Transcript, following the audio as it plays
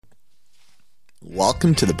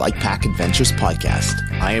Welcome to the Bike Pack Adventures podcast.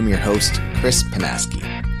 I am your host, Chris Panaski.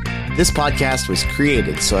 This podcast was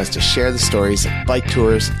created so as to share the stories of bike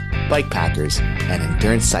tours, bike packers, and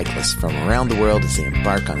endurance cyclists from around the world as they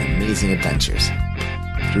embark on amazing adventures.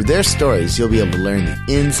 Through their stories, you'll be able to learn the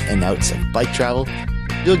ins and outs of bike travel.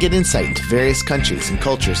 You'll get insight into various countries and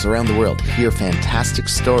cultures around the world, hear fantastic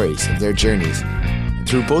stories of their journeys. And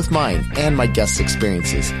through both mine and my guests'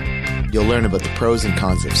 experiences, you'll learn about the pros and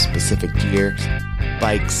cons of specific gear,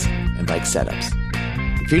 bikes, and bike setups.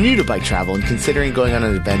 If you're new to bike travel and considering going on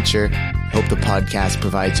an adventure, I hope the podcast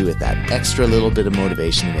provides you with that extra little bit of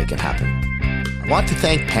motivation to make it happen. I want to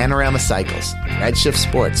thank Panorama Cycles, Redshift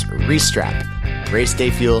Sports, Restrap, Race Day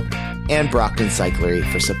Fuel, and Brockton Cyclery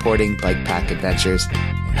for supporting Bike Pack Adventures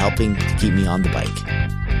and helping to keep me on the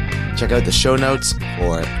bike. Check out the show notes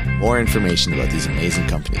for more information about these amazing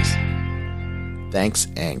companies. Thanks,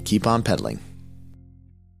 and keep on pedaling.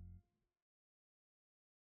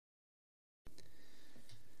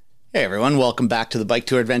 Hey everyone, welcome back to the Bike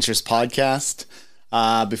Tour Adventures podcast.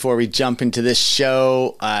 Before we jump into this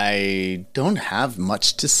show, I don't have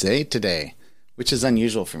much to say today, which is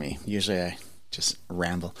unusual for me. Usually I just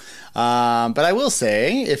ramble. But I will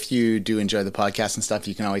say, if you do enjoy the podcast and stuff,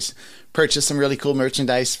 you can always purchase some really cool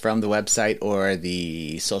merchandise from the website or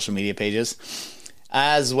the social media pages.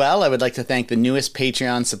 As well, I would like to thank the newest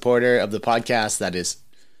Patreon supporter of the podcast, that is,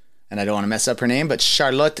 and I don't want to mess up her name, but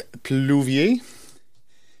Charlotte Plouvier.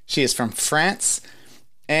 She is from France,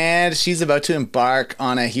 and she's about to embark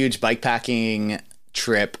on a huge bikepacking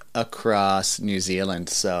trip across New Zealand.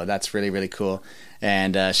 So that's really, really cool.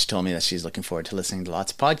 And she told me that she's looking forward to listening to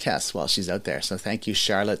lots of podcasts while she's out there. So thank you,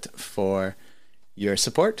 Charlotte, for your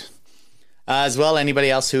support. As well, anybody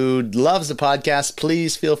else who loves the podcast,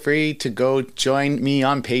 please feel free to go join me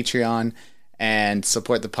on Patreon and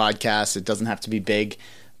support the podcast. It doesn't have to be big,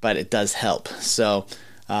 but it does help. So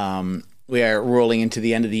we are rolling into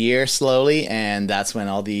the end of the year slowly, and that's when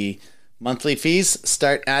all the monthly fees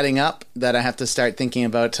start adding up that I have to start thinking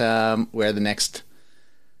about where the next,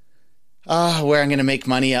 where I'm going to make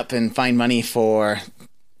money up and find money for,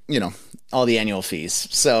 all the annual fees.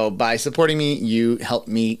 So by supporting me, you help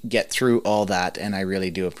me get through all that, and I really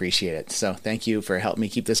do appreciate it. So thank you for helping me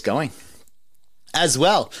keep this going. As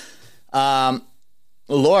well,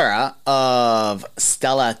 Laura of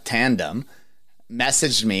Stella Tandem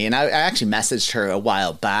messaged me, and I actually messaged her a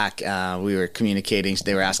while back. We were communicating.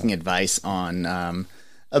 They were asking advice on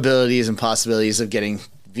abilities and possibilities of getting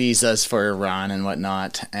visas for Iran and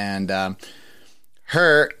whatnot. And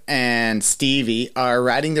her and Stevie are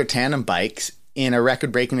riding their tandem bikes in a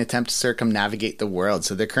record-breaking attempt to circumnavigate the world.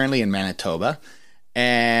 So they're currently in Manitoba.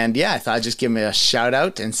 And yeah, I thought I'd just give them a shout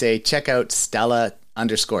out and say, check out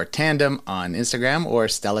Stella_Tandem on Instagram or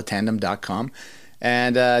StellaTandem.com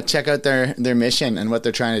and check out their mission and what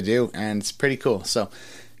they're trying to do. And it's pretty cool. So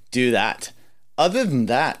do that. Other than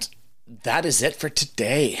that, that is it for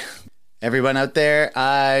today. Everyone out there,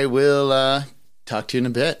 I will talk to you in a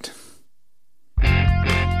bit.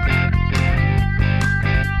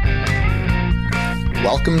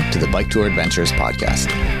 Welcome to the Bike Tour Adventures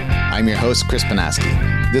podcast. I'm your host, Chris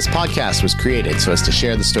Panaski. This podcast was created so as to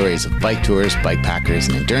share the stories of bike tours, bike packers,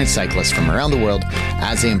 and endurance cyclists from around the world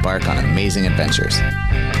as they embark on amazing adventures.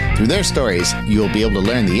 Through their stories, you will be able to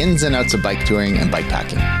learn the ins and outs of bike touring and bike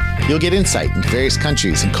packing. You'll get insight into various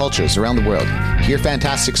countries and cultures around the world, hear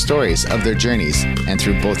fantastic stories of their journeys, and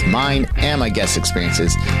through both mine and my guest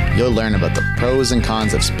experiences, you'll learn about the pros and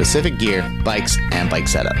cons of specific gear, bikes, and bike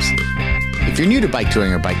setups. If you're new to bike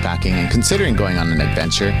touring or bike packing and considering going on an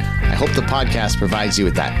adventure, I hope the podcast provides you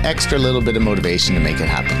with that extra little bit of motivation to make it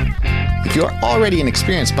happen. If you're already an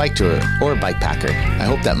experienced bike tourer or bike packer, I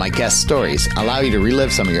hope that my guest stories allow you to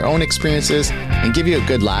relive some of your own experiences and give you a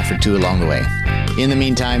good laugh or two along the way. In the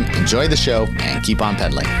meantime, enjoy the show and keep on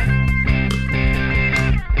pedaling.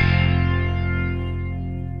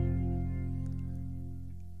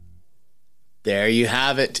 There you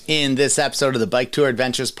have it. In this episode of the Bike Tour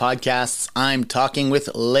Adventures podcasts, I'm talking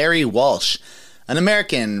with Larry Walsh, an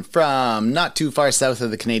American from not too far south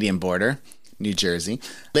of the Canadian border, New Jersey.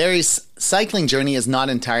 Larry's cycling journey is not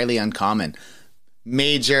entirely uncommon.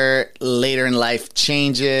 Major later in life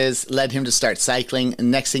changes led him to start cycling.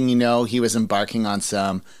 And next thing you know, he was embarking on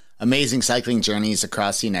some amazing cycling journeys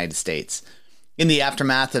across the United States. In the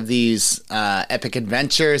aftermath of these epic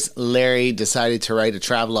adventures, Larry decided to write a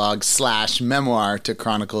travelogue / memoir to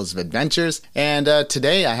chronicle his adventures. And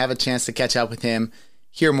today I have a chance to catch up with him,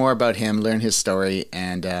 hear more about him, learn his story,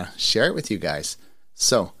 and share it with you guys.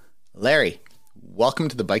 So, Larry, welcome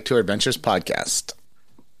to the Bike Tour Adventures podcast.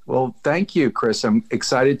 Well, thank you, Chris. I'm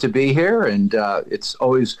excited to be here, and it's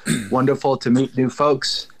always wonderful to meet new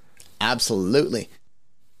folks. Absolutely.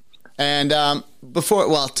 And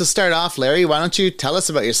to start off, Larry, why don't you tell us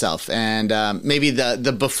about yourself and maybe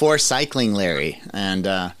the before cycling Larry,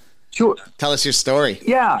 and Sure. tell us your story.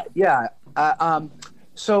 Yeah.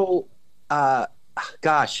 So,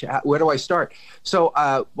 gosh, where do I start? So,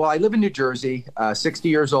 I live in New Jersey, 60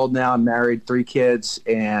 years old now. I'm married, 3 kids,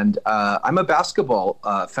 and I'm a basketball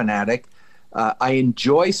fanatic. I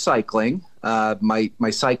enjoy cycling. My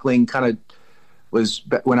cycling kind of was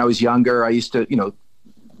when I was younger. I used to,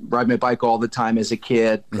 ride my bike all the time as a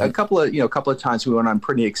kid. Mm-hmm. A couple of times we went on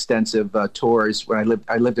pretty extensive tours when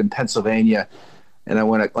I lived in Pennsylvania, and I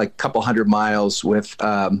went like a couple hundred miles with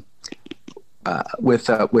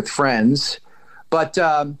friends. But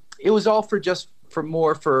it was all for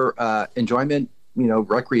enjoyment,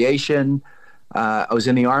 recreation. I was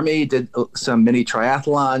in the Army, did some mini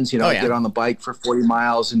triathlons, I get on the bike for 40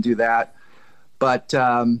 miles and do that. But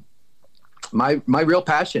my real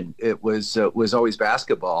passion, it was always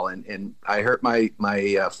basketball. And I hurt my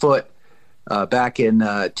foot back in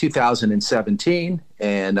 2017,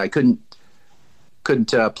 and I couldn't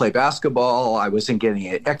play basketball. I wasn't getting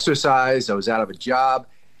exercise. I was out of a job.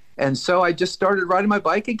 And so I just started riding my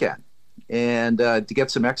bike again and to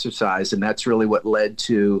get some exercise. And that's really what led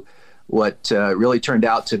to what really turned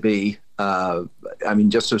out to be,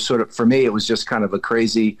 just a sort of, for me, it was just kind of a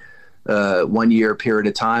crazy 1 year period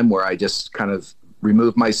of time where I just kind of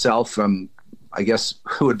removed myself from, I guess,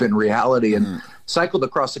 who had been reality, and cycled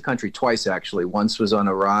across the country twice, actually. Once was on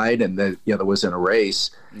a ride, and the other was in a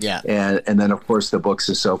race. Yeah. And then, of course, the books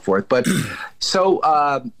and so forth. But so,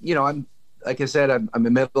 I'm, like I said, I'm a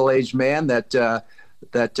middle-aged man that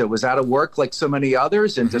was out of work like so many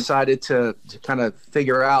others, and decided to kind of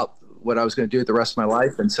figure out what I was going to do with the rest of my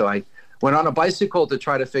life. And so I went on a bicycle to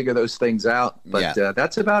try to figure those things out. But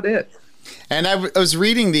that's about it. And I was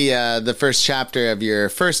reading the first chapter of your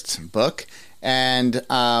first book, and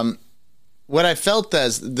what I felt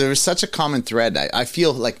is there was such a common thread. I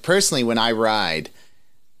feel like personally when I ride,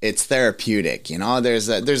 it's therapeutic. There's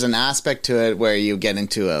an aspect to it where you get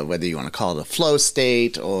into whether you want to call it a flow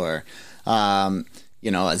state or a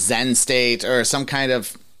Zen state or some kind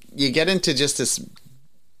of, you get into just this.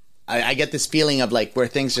 I get this feeling of like where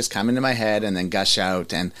things just come into my head and then gush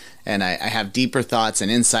out, and I have deeper thoughts and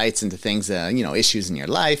insights into things, issues in your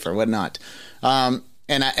life or whatnot.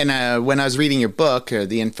 When I was reading your book, or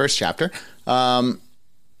the first chapter,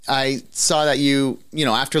 I saw that you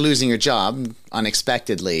after losing your job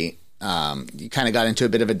unexpectedly, you kind of got into a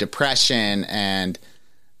bit of a depression. And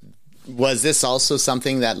was this also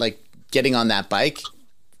something that, like, getting on that bike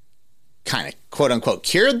kind of quote unquote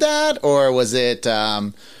cured that, or was it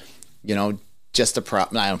just a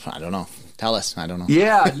problem? I don't know. Tell us. I don't know.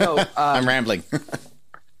 Yeah, no. I'm rambling.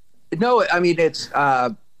 No, I mean, it's, I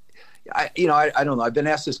don't know. I've been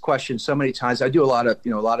asked this question so many times. I do a lot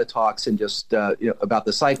of talks and just, about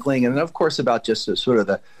the cycling, and then of course about just sort of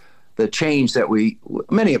the change that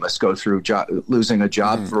many of us go through, losing a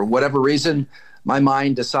job for whatever reason. My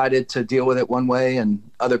mind decided to deal with it one way, and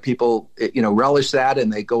other people, relish that,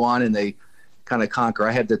 and they go on and they kind of conquer.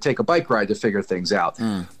 I had to take a bike ride to figure things out.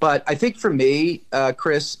 But I think for me,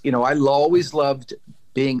 Chris, I always loved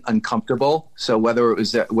being uncomfortable. So whether it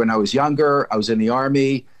was when I was younger, I was in the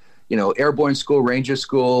Army, airborne school, Ranger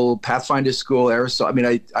school, Pathfinder school, aerosol. I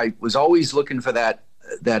mean, I was always looking for that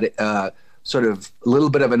sort of a little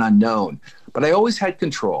bit of an unknown, but I always had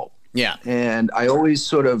control. Yeah. And I always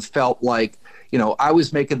sort of felt like, I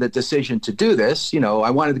was making the decision to do this. I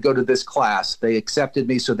wanted to go to this class. They accepted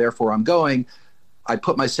me, so therefore I'm going. I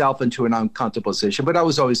put myself into an uncomfortable position, but I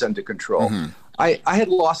was always under control. Mm-hmm. I had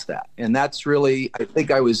lost that. And that's really, I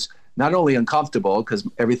think I was not only uncomfortable because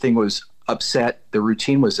everything was upset, the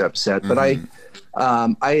routine was upset, but I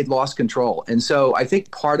had lost control. And so I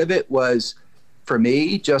think part of it was, for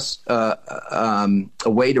me, just a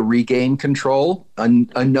way to regain control,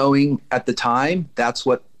 unknowing at the time that's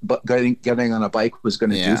what getting on a bike was going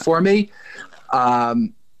to do for me.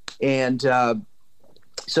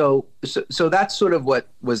 So that's sort of what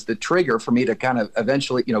was the trigger for me to kind of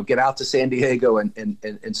eventually, get out to San Diego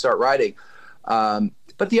and start riding.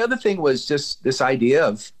 But the other thing was just this idea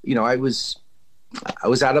of, I was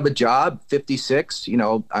out of a job, 56,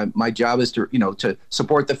 my job is to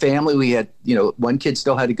support the family. We had, one kid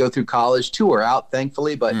still had to go through college, 2 are out,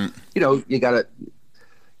 thankfully, but you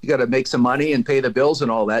got to make some money and pay the bills and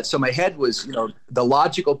all that. So my head was, the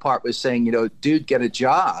logical part was saying, dude, get a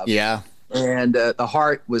job. Yeah. And the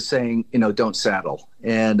heart was saying, don't settle.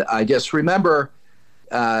 And I just remember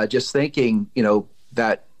just thinking,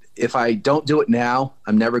 that if I don't do it now,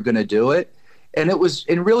 I'm never going to do it. And it was,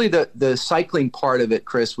 and really the cycling part of it,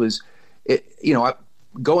 Chris, was, I'm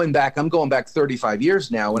going back 35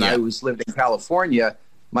 years now. When I was living in California,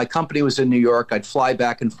 my company was in New York. I'd fly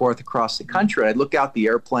back and forth across the country. I'd look out the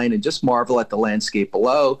airplane and just marvel at the landscape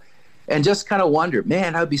below and just kind of wonder,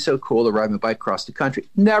 man, that would be so cool to ride my bike across the country.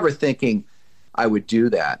 Never thinking I would do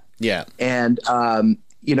that. Yeah. And,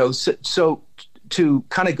 so to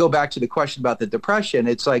kind of go back to the question about the depression,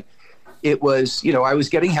 it's like, it was, I was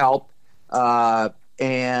getting help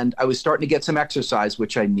and I was starting to get some exercise,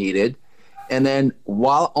 which I needed. And then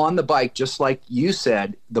while on the bike, just like you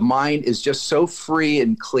said, the mind is just so free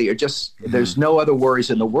and clear. Just there's no other worries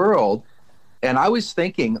in the world. And I was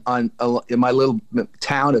thinking in my little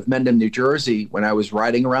town of Mendham, New Jersey, when I was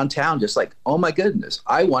riding around town, just like, oh my goodness,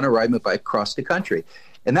 I want to ride my bike across the country.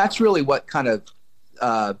 And that's really what kind of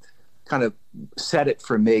set it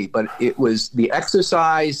for me. But it was the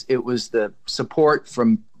exercise, it was the support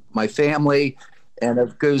from my family, and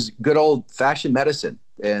it goes good old fashioned medicine.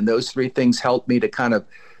 And those three things helped me to kind of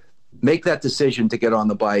make that decision to get on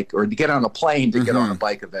the bike, or to get on a plane to get on a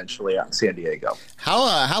bike eventually out in San Diego.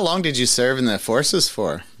 How long did you serve in the forces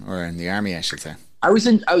for, or in the Army, I should say? I was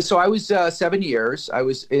 7 years. I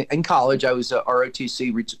was in college. I was a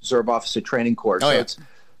ROTC, Reserve Officer Training Corps.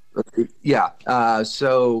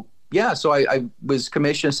 So I was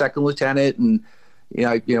commissioned second lieutenant, and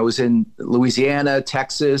was in Louisiana,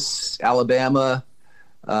 Texas, Alabama,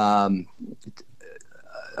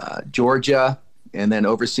 Georgia, and then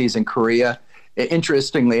overseas in Korea.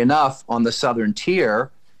 Interestingly enough, on the southern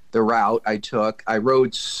tier, the route I took, I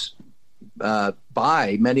rode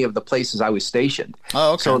by many of the places I was stationed.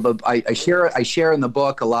 Oh, okay. So I share in the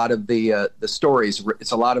book a lot of the stories.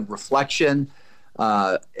 It's a lot of reflection,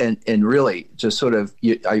 and really just sort of.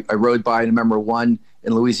 I rode by. I remember one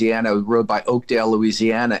in Louisiana. I rode by Oakdale,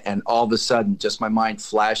 Louisiana, and all of a sudden, just my mind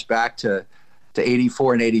flashed back to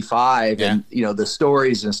 84 and 85, and the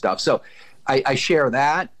stories and stuff. So I share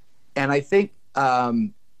that, and I think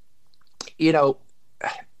I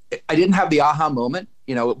didn't have the aha moment.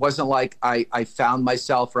 It wasn't like I found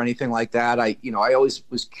myself or anything like that. I always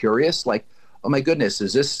was curious, like, oh my goodness,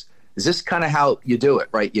 is this kind of how you do it,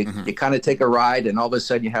 right? You kind of take a ride, and all of a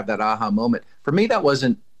sudden you have that aha moment. For me, that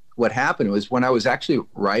wasn't what happened. It was when I was actually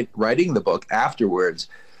writing the book afterwards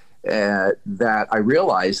that I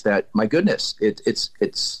realized that, my goodness, it's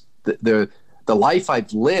the life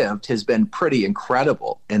I've lived has been pretty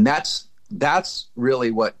incredible, and that's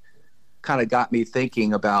really what kind of got me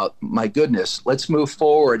thinking about, my goodness, let's move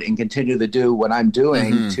forward and continue to do what I'm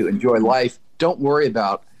doing to enjoy life. Don't worry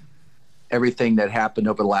about everything that happened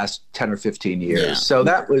over the last 10 or 15 years. Yeah. So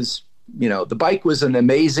that was, the bike was an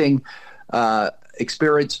amazing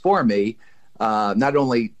experience for me, not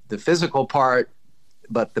only the physical part,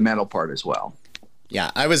 but the mental part as well.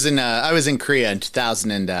 Yeah, I was in Korea in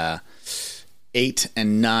 2008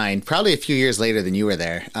 and 9, probably a few years later than you were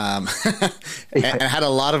there. And I had a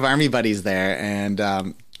lot of Army buddies there,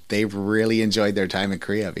 and they really enjoyed their time in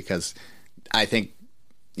Korea, because I think,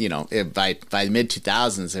 by the mid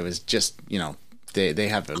 2000s, it was just, they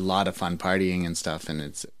have a lot of fun partying and stuff, and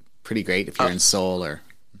it's pretty great if you're in Seoul or.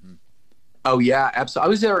 Oh yeah, absolutely. I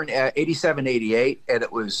was there in 87, 88, and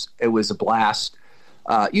it was a blast.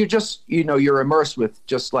 You're just, you're immersed with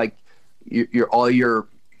just like all your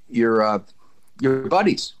buddies,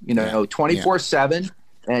 24/7,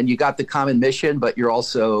 and you got the common mission, but you're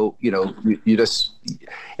also, you just,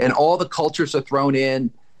 and all the cultures are thrown in.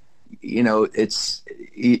 It's,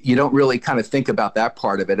 you don't really kind of think about that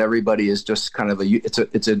part of it. Everybody is just kind of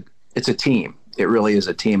it's a team. It really is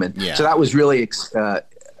a team, and so that was really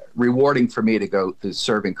rewarding for me to go to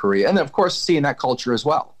serve in Korea, and of course seeing that culture as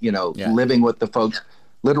well. Living with the folks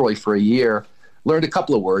literally for a year, learned a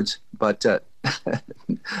couple of words, but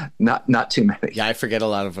not too many. Yeah, I forget a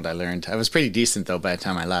lot of what I learned. I was pretty decent though by the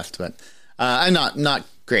time I left, but I'm not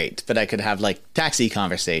great, but I could have like taxi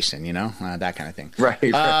conversation, that kind of thing. Right.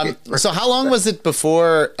 So how long was it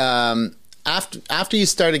before, after you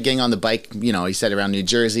started getting on the bike, you said around New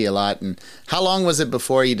Jersey a lot, and how long was it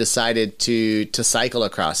before you decided to cycle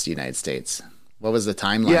across the United States? What was the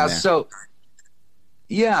timeline there?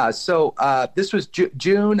 So this was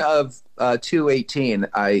June of 2018.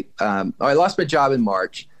 I lost my job in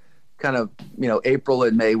March. Kind of, April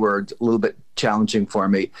and May were a little bit challenging for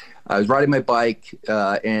me. I was riding my bike,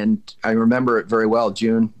 and I remember it very well.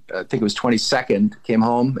 June, I think it was 22nd, came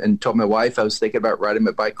home and told my wife I was thinking about riding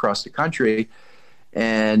my bike across the country.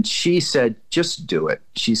 And she said, just do it.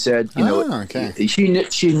 She said, okay. she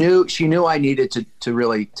knew I needed to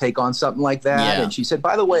really take on something like that. Yeah. And she said,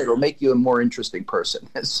 by the way, it'll make you a more interesting person.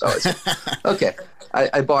 So I said, okay,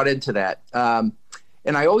 I bought into that.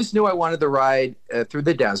 And I always knew I wanted to ride through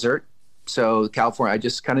the desert. So California, I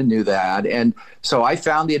just kind of knew that. And so I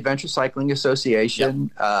found the Adventure Cycling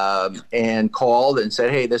Association and called and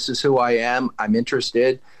said, hey, this is who I am. I'm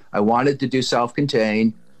interested. I wanted to do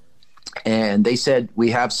self-contained. And they said,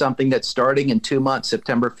 we have something that's starting in 2 months,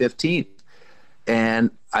 September 15th.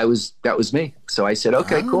 And that was me. So I said,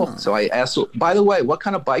 okay, cool. So I asked, by the way, what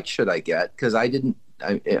kind of bike should I get? Because I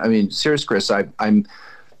mean, serious, Chris, I'm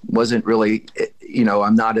wasn't really,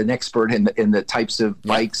 I'm not an expert in the types of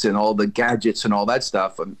bikes and all the gadgets and all that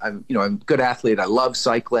stuff. I'm a good athlete. I love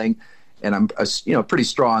cycling, and I'm a pretty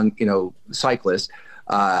strong, cyclist.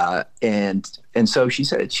 And so she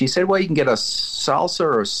said, well, you can get a Salsa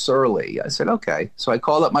or a Surly. I said, okay. So I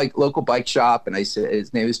called up my local bike shop, and I said,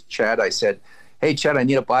 his name is Chad. I said, hey, Chad, I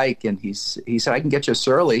need a bike. And he said, I can get you a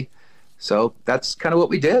Surly. So that's kind of what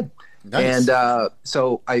we did. Nice. And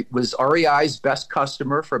so I was REI's best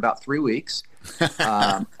customer for about 3 weeks.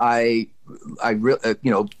 I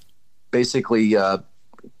basically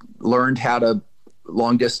learned how to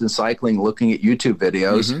long distance cycling looking at YouTube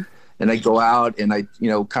videos. Mm-hmm. And I go out and I,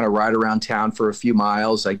 kind of ride around town for a few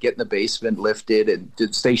miles. I get in the basement, lifted, and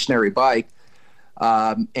did stationary bike,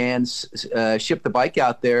 and shipped the bike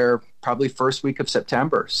out there probably first week of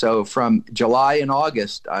September. So from July and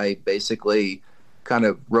August, I basically kind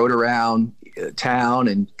of rode around town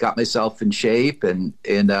and got myself in shape and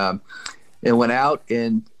went out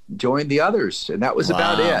and joined the others, and that was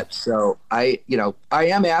about it. So I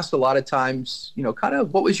am asked a lot of times, kind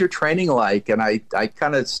of what was your training like? And I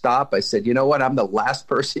kind of stop. I said, you know what, I'm the last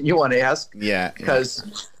person you want to ask.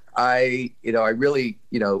 Because I really,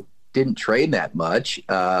 didn't train that much,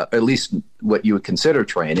 at least what you would consider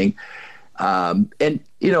training. And,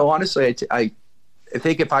 honestly, I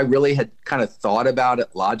think if I really had kind of thought about it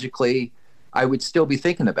logically, I would still be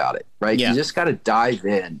thinking about it, right? Yeah. You just got to dive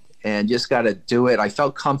in and just got to do it. I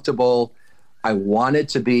felt comfortable. I wanted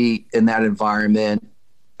to be in that environment.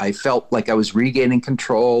 I felt like I was regaining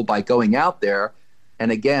control by going out there and,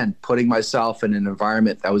 again, putting myself in an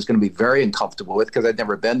environment I was going to be very uncomfortable with because I'd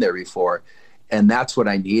never been there before. And that's what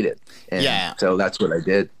I needed. And so that's what I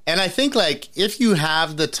did. And I think, if you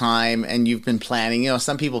have the time and you've been planning,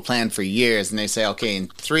 some people plan for years and they say, okay, in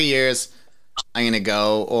 3 years, I'm going to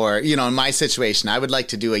go. Or, in my situation, I would like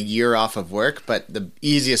to do a year off of work. But the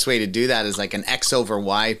easiest way to do that is like an X over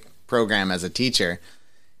Y program as a teacher.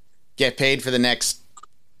 Get paid for the next,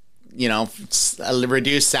 a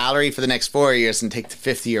reduced salary for the next 4 years and take the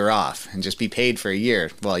 5th year off and just be paid for a year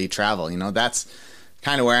while you travel. That's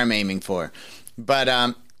kind of where I'm aiming for.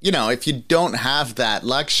 But, if you don't have that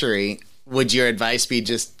luxury, would your advice be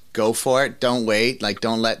just go for it? Don't wait.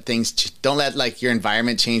 Don't let your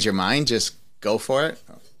environment change your mind. Just go for it.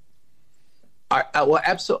 Well,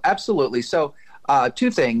 absolutely. So, two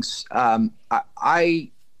things. I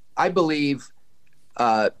believe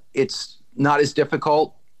it's not as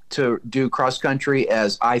difficult to do cross country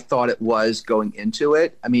as I thought it was going into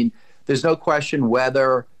it. I mean, there's no question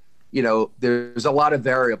whether there's a lot of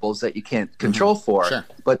variables that you can't control for, sure.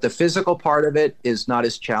 But the physical part of it is not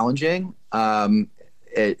as challenging. And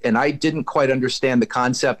I didn't quite understand the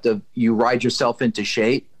concept of you ride yourself into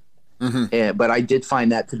shape. Mm-hmm. But I did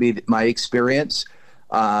find that to be my experience.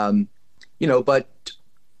 But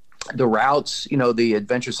the routes, the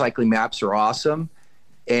adventure cycling maps are awesome.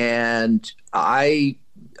 And I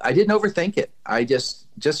didn't overthink it. I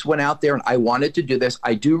just went out there and I wanted to do this.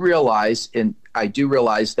 I do realize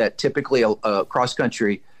that typically a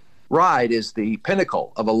cross-country ride is the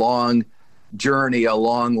pinnacle of a long journey, a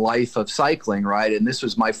long life of cycling, right? And this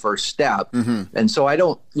was my first step. Mm-hmm. And so I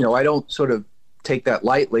don't sort of take that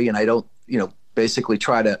lightly, and I don't, basically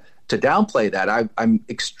try to downplay that. I'm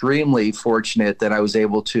extremely fortunate that I was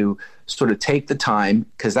able to sort of take the time,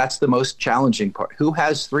 because that's the most challenging part. Who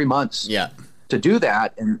has 3 months? Yeah. To do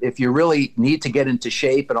that? And if you really need to get into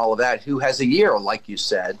shape and all of that, who has a year, like you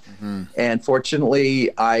said? Mm-hmm. And fortunately,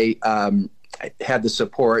 I had the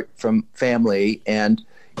support from family, and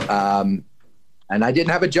I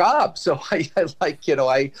didn't have a job, so I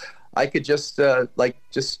could just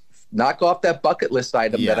knock off that bucket list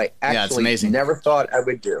item that I actually never thought I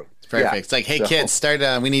would do. It's perfect. It's like, hey, kids, start.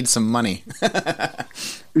 We need some money.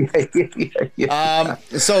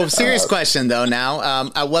 So serious question though. Now,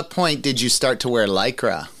 at what point did you start to wear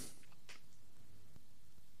Lycra?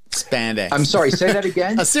 Spandex. I'm sorry, say that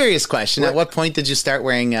again. A serious question. At what point did you start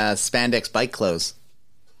wearing spandex bike clothes?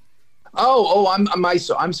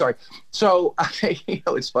 I'm sorry. So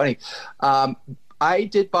it's funny. I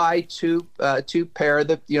did buy two pair of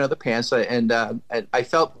the pants, and I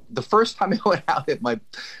felt the first time I went out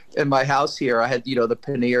in my house here, I had the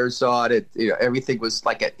panniers on it. Everything was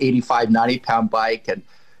like an 85, 90 pound bike, and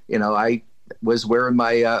I was wearing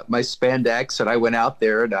my my spandex, and I went out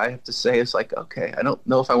there, and I have to say, it's like, okay, I don't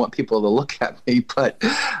know if I want people to look at me, but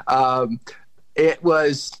that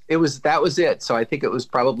was it. So I think it was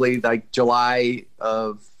probably like July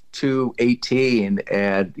of 2018,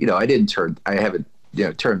 and I haven't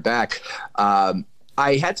turned back. I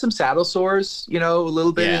had some saddle sores, a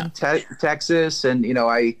little bit in Texas, and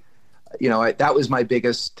that was my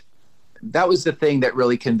biggest. That was the thing that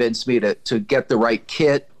really convinced me to get the right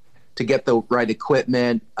kit, to get the right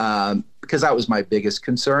equipment, because that was my biggest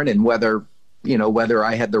concern. And whether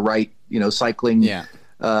I had the right cycling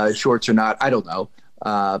shorts or not, I don't know.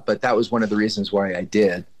 But that was one of the reasons why I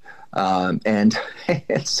did. And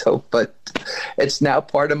so, but it's now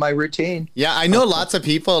part of my routine. Yeah, I know lots of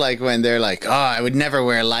people, like, when they're like, oh, I would never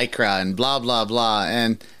wear Lycra and blah, blah, blah.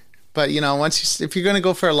 But if you're going to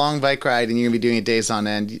go for a long bike ride and you're going to be doing it days on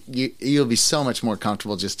end, you'll be so much more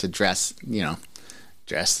comfortable just to dress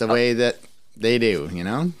the way that they do,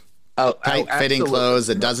 tight fitting clothes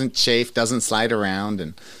that doesn't chafe, doesn't slide around.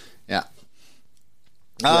 And yeah.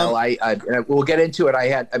 Well, I we'll get into it. I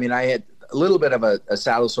had a little bit of a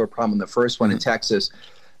saddle sore problem. The first one in Texas,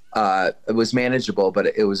 it was manageable, but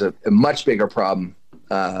it was a much bigger problem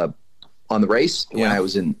on the race when I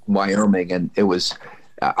was in Wyoming, and it was.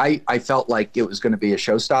 I felt like it was going to be a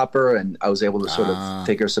showstopper, and I was able to sort of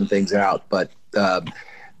figure some things out. But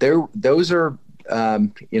those are,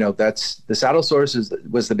 that's the saddle sores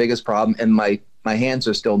was the biggest problem, and my hands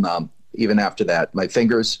are still numb even after that. My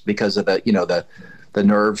fingers, because of the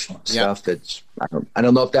nerve stuff. That's I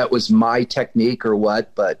don't know if that was my technique or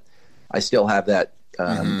what, but I still have that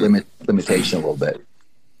limitation a little bit.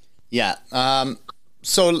 Yeah.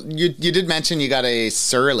 So you did mention you got a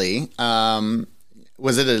Surly.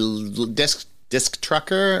 Was it a disc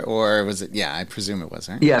trucker, or was it? Yeah, I presume it was,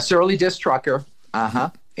 right? Yeah, Surly disc trucker.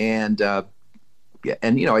 And and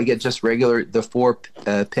I get just regular the 4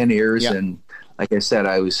 panniers, and like I said,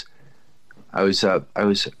 I was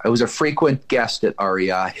a frequent guest at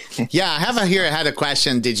REI. Yeah, I had a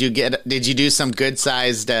question. Did you do some good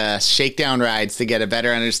sized shakedown rides to get a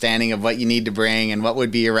better understanding of what you need to bring and what would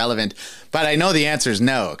be irrelevant? But I know the answer is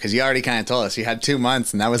no, because you already kind of told us you had 2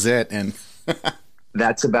 months and that was it. And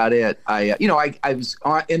that's about it. I was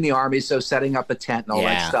in the Army, so setting up a tent and all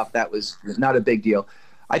that stuff, that was not a big deal.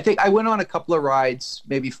 I think I went on a couple of rides,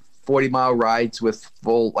 maybe 40-mile rides with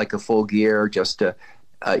a full gear, just to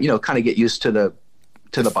kind of get used to the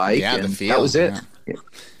bike. Yeah, and the feel. That was it.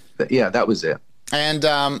 Yeah, that was it.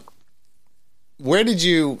 And where did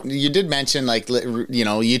you did mention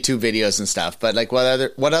YouTube videos and stuff, but like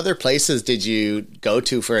what other places did you go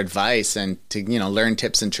to for advice and to learn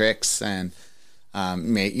tips and tricks, and I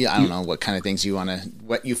don't know what kind of things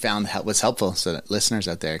what you found was helpful so that listeners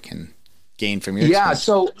out there can gain from your experience.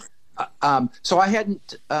 So I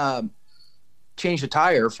hadn't changed a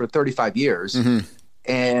tire for 35 years.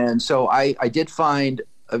 And so I did find,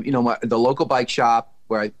 the local bike shop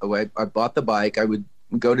where I bought the bike. I would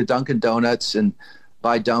go to Dunkin' Donuts and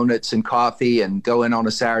buy donuts and coffee and go in on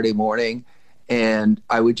a Saturday morning. And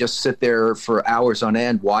I would just sit there for hours on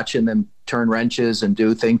end watching them turn wrenches and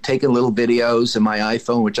do things, taking little videos in my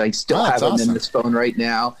iPhone, which I still have them in this phone right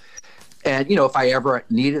now. And, if I ever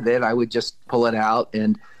needed it, I would just pull it out,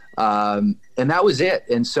 and that was it.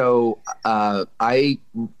 And so I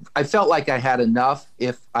felt like I had enough.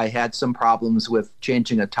 If I had some problems with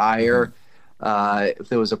changing a tire, if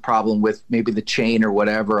there was a problem with maybe the chain or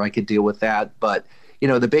whatever, I could deal with that. But,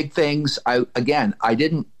 the big things, I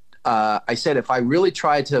said, if I really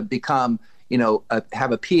tried to become,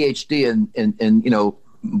 have a PhD in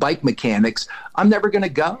bike mechanics, I'm never going to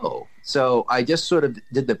go. So I just sort of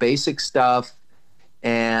did the basic stuff,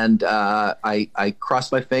 and I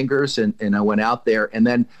crossed my fingers and I went out there. And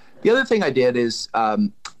then the other thing I did is,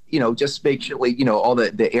 just make sure, all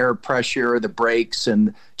the air pressure, the brakes,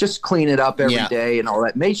 and just clean it up every day and all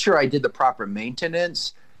that. Made sure I did the proper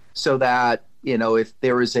maintenance so that, if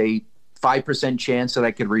there was a 5% chance that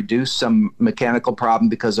I could reduce some mechanical problem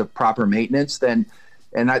because of proper maintenance, and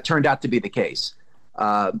that turned out to be the case.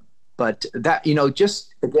 But that,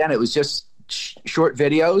 just again, it was just short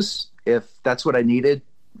videos if that's what I needed.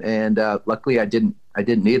 And luckily I didn't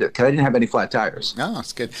need it because I didn't have any flat tires. Oh,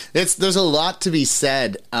 that's good. There's a lot to be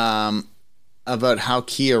said about how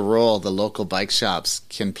key a role the local bike shops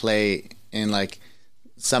can play in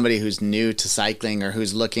somebody who's new to cycling or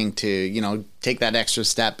who's looking to, you know, take that extra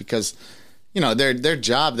step, because, you know, their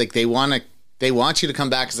job, like they want you to come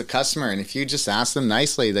back as a customer. And if you just ask them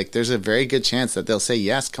nicely, like there's a very good chance that they'll say,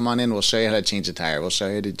 yes, come on in. We'll show you how to change a tire. We'll show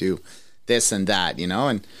you how to do this and that, you know,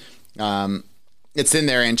 and it's in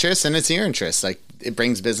their interest and it's your interest. Like it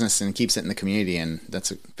brings business and keeps it in the community. And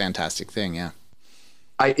that's a fantastic thing. Yeah.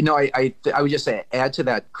 I would just say, add to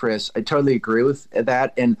that, Chris, I totally agree with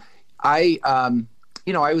that. And I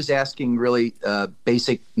was asking really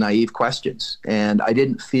basic, naive questions, and I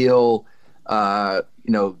didn't feel,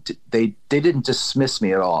 they didn't dismiss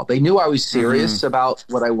me at all. They knew I was serious about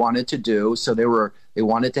what I wanted to do, so they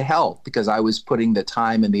wanted to help because I was putting the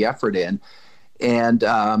time and the effort in, and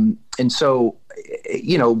so,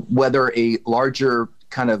 you know, whether a larger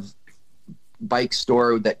kind of bike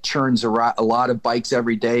store that churns a lot of bikes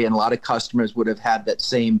every day and a lot of customers would have had that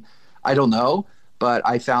same, I don't know. But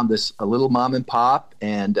I found this a little mom and pop,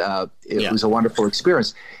 and it was a wonderful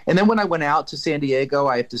experience. And then when I went out to San Diego,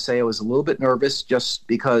 I have to say I was a little bit nervous just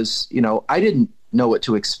because, you know, I didn't know what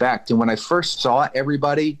to expect. And when I first saw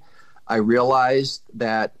everybody, I realized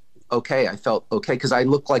that, okay, I felt okay because I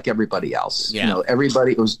looked like everybody else. Yeah. You know,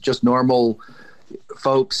 everybody, it was just normal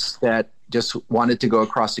folks that just wanted to go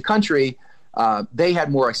across the country. They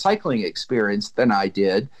had more cycling experience than I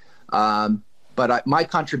did. But my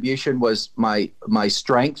contribution was my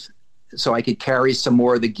strength, so I could carry some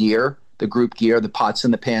more of the gear, the group gear, the pots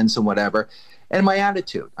and the pans and whatever, and my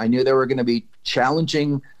attitude. I knew there were going to be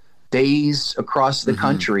challenging days across the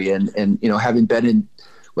country, and you know, having been in,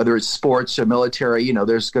 whether it's sports or military, you know,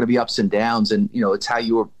 there's going to be ups and downs, and you know, it's how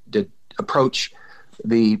you approach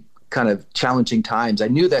the kind of challenging times. I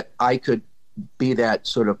knew that I could be that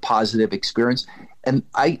sort of positive experience. And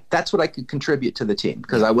that's what I could contribute to the team,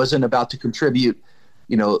 because I wasn't about to contribute,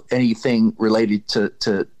 you know, anything related to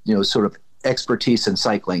you know, sort of expertise in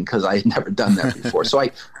cycling, because I had never done that before. So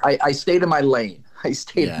I stayed in my lane.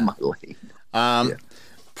 In my lane.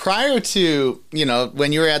 Prior to, you know,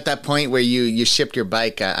 when you were at that point where you shipped your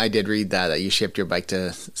bike, I did read that you shipped your bike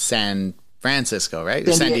to San Francisco, right?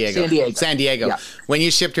 San Diego. Yeah. When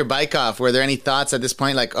you shipped your bike off, were there any thoughts at this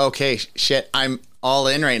point like, okay, shit, I'm all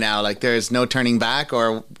in right now, like there's no turning back,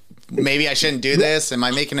 or maybe I shouldn't do this? Am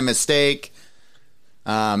I making a mistake?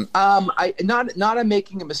 I'm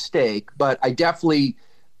making a mistake, but I definitely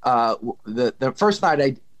the first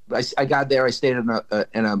night I got there, I stayed in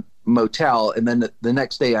a motel, and then the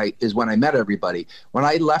next day is when I met everybody. When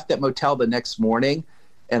I left that motel the next morning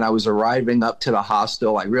and I was arriving up to the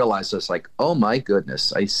hostel, I realized I was like, oh my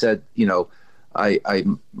goodness. I said, you know,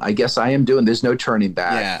 I guess I am doing, there's no turning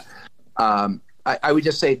back. Yeah. I would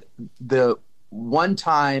just say the one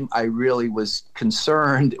time I really was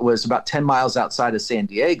concerned was about 10 miles outside of San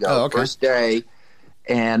Diego, first day,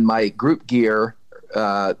 and my group gear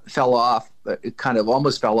fell off, it kind of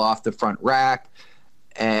almost fell off the front rack.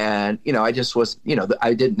 And, you know, I just was, you know,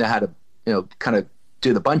 I didn't know how to, you know, kind of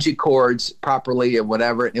do the bungee cords properly or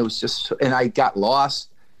whatever. And it was just, and I got lost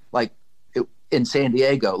like in San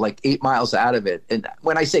Diego, like 8 miles out of it. And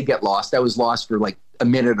when I say get lost, I was lost for like a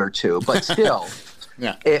minute or two, but still,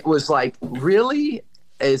 It was like, really?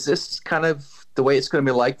 Is this kind of the way it's going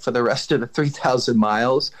to be like for the rest of the 3,000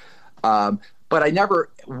 miles? But I never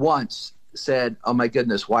once said, oh my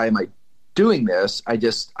goodness, why am I doing this?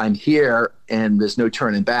 I'm here and there's no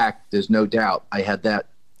turning back. There's no doubt. I had that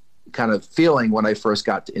kind of feeling when I first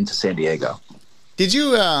got into San Diego. Did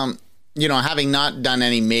you, you know, having not done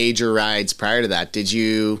any major rides prior to that, did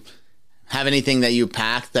you have anything that you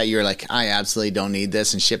packed that you're like, I absolutely don't need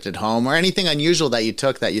this, and shipped it home, or anything unusual that you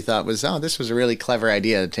took that you thought was, oh, this was a really clever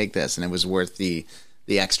idea to take this and it was worth the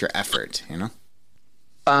extra effort, you know?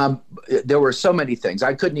 There were so many things.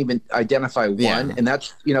 I couldn't even identify one. And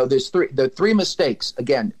that's, you know, the three mistakes.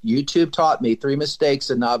 Again, YouTube taught me 3 mistakes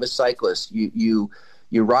a novice cyclist. You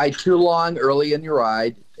ride too long early in your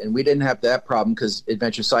ride, and we didn't have that problem because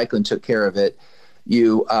Adventure Cycling took care of it.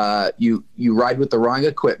 You ride with the wrong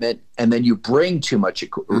equipment, and then you bring too much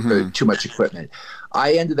equipment.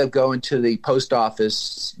 I ended up going to the post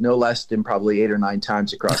office no less than probably 8 or 9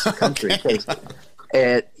 times across the country.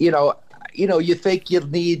 And you know, you think you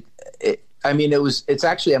need. I mean, it's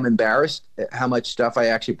actually, I'm embarrassed at how much stuff I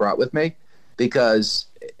actually brought with me, because,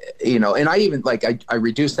 you know, and I even I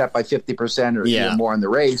reduced that by 50% or even more on the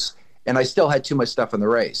race, and I still had too much stuff on the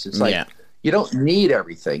race. It's like, you don't need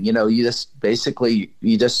everything, you know, you just basically,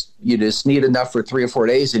 you just need enough for 3 or 4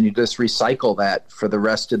 days, and you just recycle that for the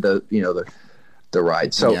rest of the, you know, the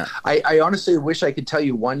ride. So I honestly wish I could tell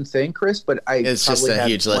you one thing, Chris, but it's just a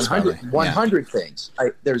huge list. 100 things.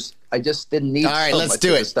 I just didn't need. All right, let's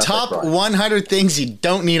do it. Top 100 things you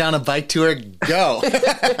don't need on a bike tour. Go.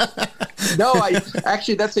 No,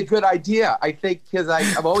 actually that's a good idea. I think because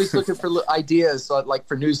I'm always looking for ideas, like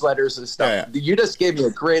for newsletters and stuff. You just gave me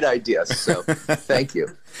a great idea, so thank you.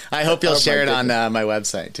 I hope you'll share it on my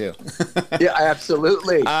website too. Yeah,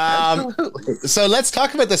 absolutely. Absolutely. So let's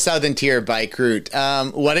talk about the Southern Tier bike route.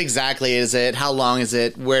 What exactly is it? How long is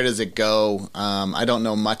it? Where does it go? I don't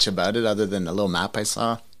know much about it other than a little map I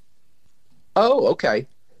saw. Oh, okay.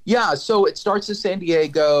 Yeah, so it starts in San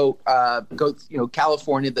Diego,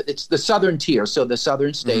 California. It's the Southern Tier, so the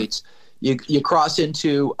southern states. Mm-hmm. You cross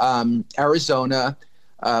into Arizona.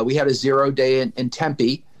 We had a 0 day in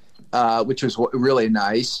Tempe, which was really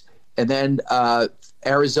nice. And then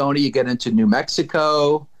Arizona, you get into New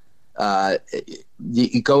Mexico.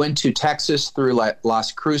 You go into Texas through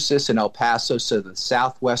Las Cruces and El Paso, so the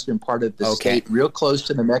southwestern part of the state, real close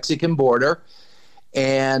to the Mexican border.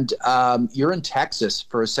 And you're in Texas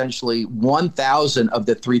for essentially 1,000 of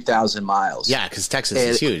the 3,000 miles. Yeah, because Texas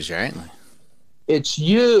is huge, right? It's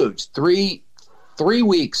huge. Three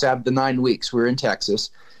weeks out of the 9 weeks we're in Texas.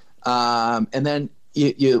 And then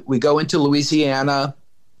we go into Louisiana,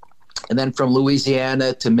 and then from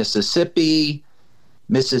Louisiana to Mississippi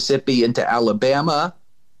into Alabama.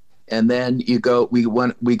 And then we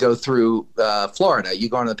go through Florida. You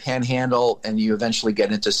go on the Panhandle, and you eventually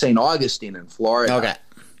get into St. Augustine in Florida. Okay.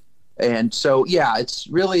 And so, it's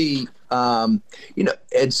really, and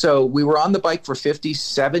so we were on the bike for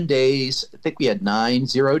 57 days. I think we had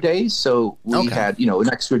 0 days. So we had, an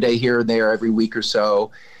extra day here and there every week or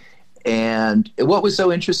so. And what was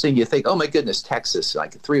so interesting, you think, oh my goodness, Texas,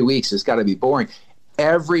 like 3 weeks has got to be boring.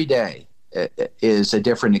 Every day is a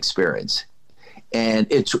different experience. And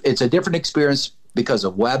it's a different experience because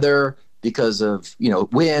of weather, because of,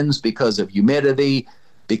 winds, because of humidity,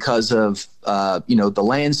 because of, the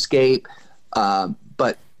landscape.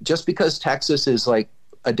 But just because Texas is like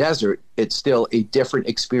a desert, it's still a different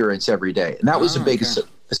experience every day. And that was a big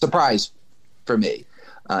surprise for me.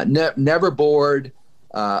 Never bored,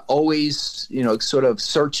 always, sort of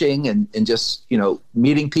searching and just,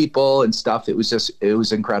 meeting people and stuff. It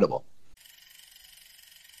was incredible.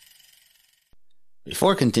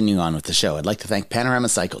 Before continuing on with the show, I'd like to thank Panorama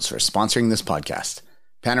Cycles for sponsoring this podcast.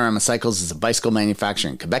 Panorama Cycles is a bicycle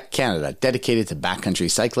manufacturer in Quebec, Canada, dedicated to backcountry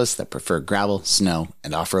cyclists that prefer gravel, snow,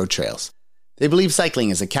 and off-road trails. They believe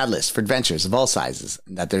cycling is a catalyst for adventures of all sizes,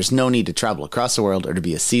 and that there's no need to travel across the world or to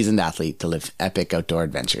be a seasoned athlete to live epic outdoor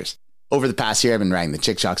adventures. Over the past year, I've been riding the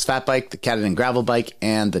Chick Shocks Fat Bike, the Katahdin Gravel Bike,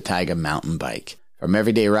 and the Taiga Mountain Bike. From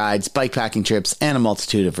everyday rides, bikepacking trips, and a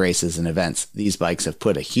multitude of races and events, these bikes have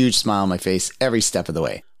put a huge smile on my face every step of the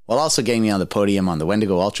way, while also getting me on the podium on the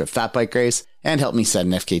Wendigo Ultra Fat Bike Race and helped me set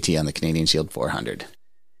an FKT on the Canadian Shield 400.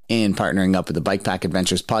 In partnering up with the Bike Pack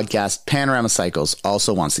Adventures podcast, Panorama Cycles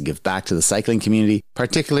also wants to give back to the cycling community,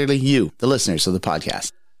 particularly you, the listeners of the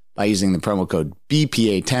podcast. By using the promo code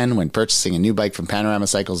BPA10 when purchasing a new bike from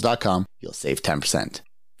panoramacycles.com, you'll save 10%.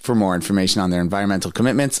 For more information on their environmental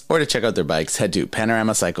commitments or to check out their bikes, head to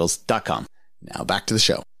panoramacycles.com. Now back to the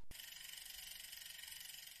show.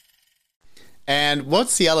 And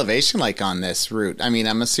what's the elevation like on this route? I mean,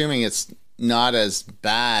 I'm assuming it's not as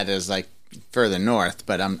bad as like further north,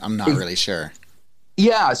 but I'm not really sure.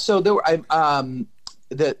 Yeah, so there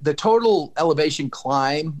the total elevation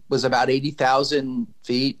climb was about 80,000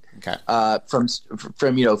 feet. Okay. From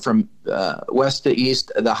west to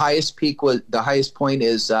east. The highest point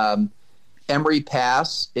is Emery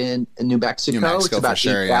Pass in New Mexico. It's about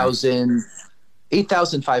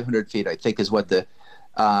 8,500 feet, I think, is what the.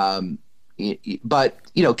 But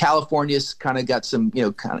California's kind of got some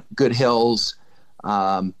kind of good hills,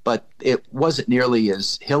 but it wasn't nearly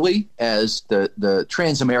as hilly as the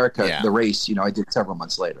Transamerica, the race. I did several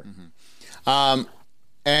months later. Mm-hmm.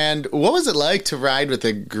 And what was it like to ride with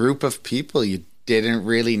a group of people you didn't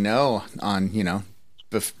really know on,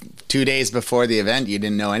 2 days before the event? You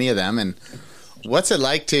didn't know any of them. And what's it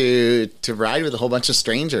like to ride with a whole bunch of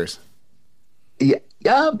strangers? Yeah,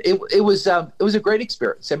 it was a great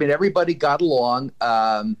experience. I mean, everybody got along.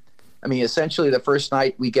 Essentially the first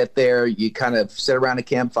night we get there, you kind of sit around a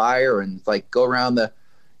campfire and like go around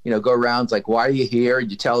like, why are you here?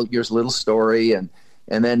 You tell your little story. And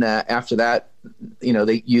then after that,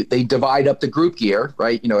 they divide up the group gear,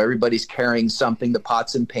 right? Everybody's carrying something, the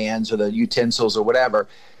pots and pans or the utensils or whatever.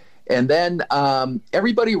 And then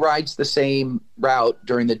everybody rides the same route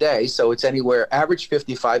during the day. So it's average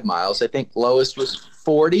 55 miles. I think lowest was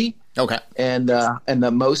 40. Okay. And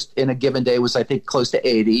the most in a given day was, I think, close to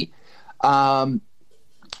 80.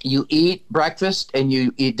 You eat breakfast and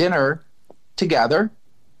you eat dinner together,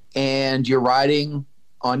 and you're riding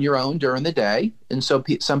on your own during the day. And so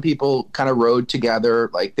some people kind of rode together.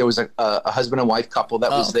 Like there was a husband and wife couple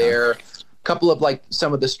that was there. A couple of like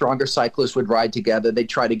some of the stronger cyclists would ride together. They'd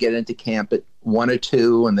try to get into camp at 1 or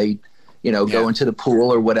 2 and they, go into the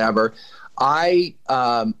pool or whatever. I,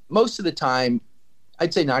 most of the time,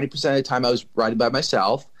 I'd say 90% of the time I was riding by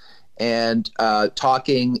myself and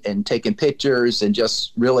talking and taking pictures and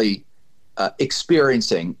just really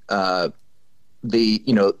experiencing the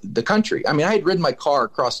country. I mean, I had ridden my car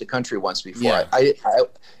across the country once before. Yeah.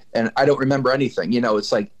 And I don't remember anything.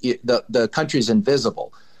 It's like the country's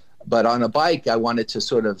invisible. But on a bike, I wanted to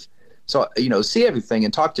sort of, see everything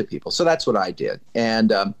and talk to people. So that's what I did,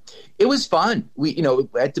 and it was fun. We,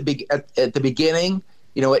 at the beginning,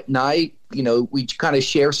 at night, we kind of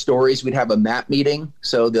share stories. We'd have a map meeting,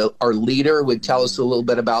 so our leader would tell us a little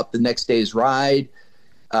bit about the next day's ride,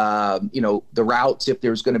 the routes, if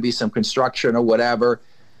there's going to be some construction or whatever,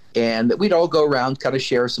 and we'd all go around, kind of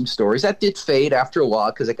share some stories. That did fade after a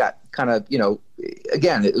while because it got kind of,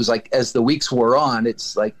 again, it was like as the weeks wore on,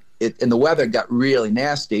 it's like and the weather got really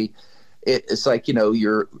nasty. It's like,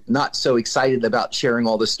 you're not so excited about sharing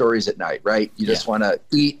all the stories at night, right? You just want to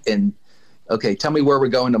eat and, okay, tell me where we're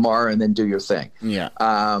going tomorrow and then do your thing. Yeah.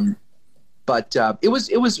 But it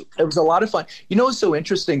was a lot of fun. What's so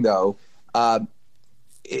interesting though,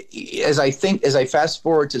 as I fast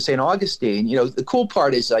forward to St. Augustine, the cool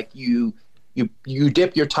part is like you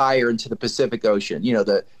dip your tire into the Pacific Ocean,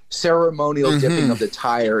 the ceremonial dipping of the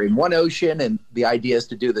tire in one ocean, and the idea is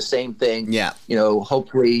to do the same thing,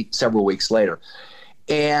 hopefully several weeks later.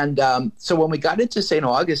 And so when we got into St.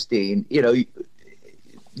 Augustine, you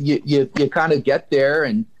kind of get there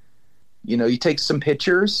and, you take some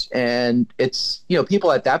pictures, and it's,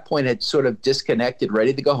 people at that point had sort of disconnected,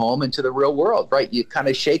 ready to go home into the real world, right? You kind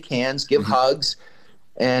of shake hands, give hugs,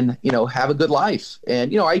 and, have a good life.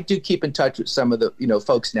 And, I do keep in touch with some of the,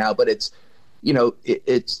 folks now, but it's,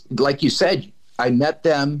 it's like you said, I met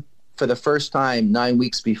them for the first time 9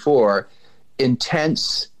 weeks before,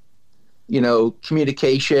 intense,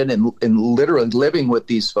 communication and literally living with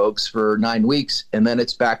these folks for 9 weeks. And then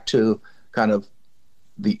it's back to kind of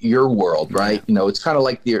your world, right? Yeah. It's kind of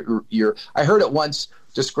like I heard it once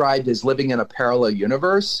described as living in a parallel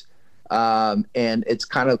universe. And it's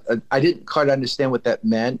kind of, I didn't quite understand what that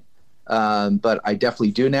meant. But I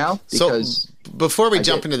definitely do now. Because so before we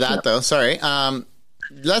jump into that, though, sorry,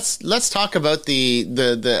 let's talk about the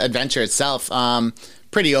adventure itself.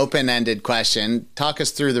 Pretty open-ended question. Talk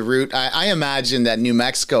us through the route. I imagine that New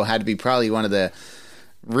Mexico had to be probably one of the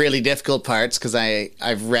really difficult parts because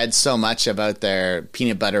I've read so much about their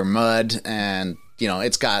peanut butter mud, and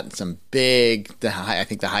it's got some I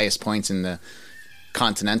think the highest points in the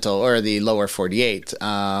continental or the lower 48.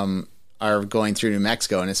 Are going through New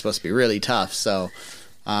Mexico, and it's supposed to be really tough. So,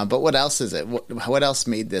 but what else is it? What else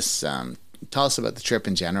made this? Tell us about the trip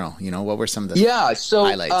in general. What were some of the highlights?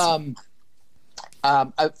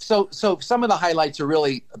 So some of the highlights are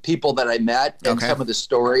really people that I met and some of the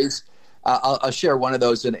stories. I'll share one of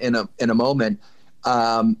those in a moment.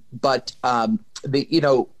 But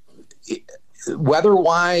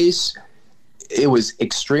weather-wise, it was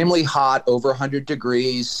extremely hot, over 100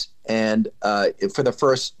 degrees. And for the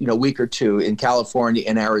first week or two in California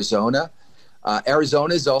and Arizona.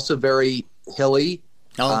 Arizona is also very hilly,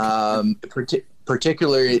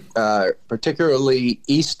 particularly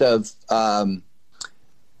east of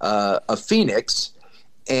Phoenix.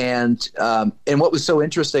 And what was so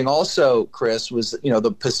interesting also, Chris, was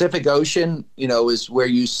the Pacific Ocean is where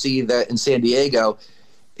you see that in San Diego.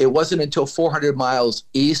 It wasn't until 400 miles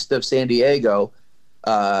east of San Diego,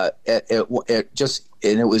 it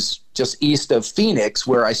was just east of Phoenix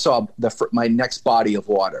where I saw my next body of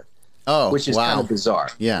water. Which is kind of bizarre.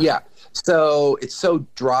 Yeah. So it's so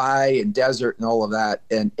dry and desert and all of that,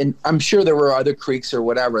 and I'm sure there were other creeks or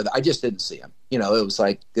whatever. I just didn't see them. It was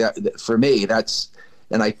like for me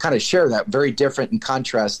and I kind of share that, very different, and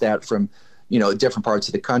contrast that from different parts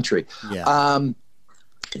of the country. Yeah.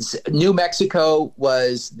 New Mexico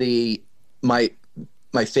was my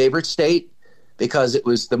favorite state because it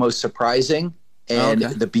was the most surprising. And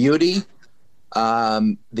the beauty,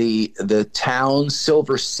 the town,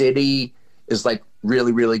 Silver City, is like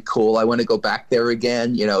really, really cool. I want to go back there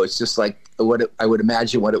again. It's just like what I would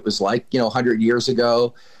imagine what it was like, 100 years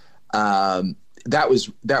ago. That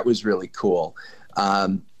was really cool.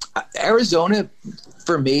 Arizona,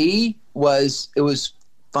 for me, was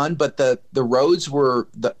fun, but the roads were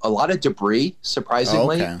a lot of debris,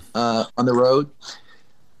 surprisingly, on the road.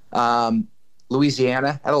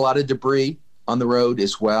 Louisiana had a lot of debris. on the road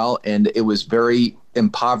as well, and it was very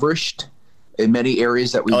impoverished in many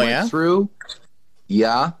areas that we went through.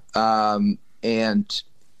 Yeah, and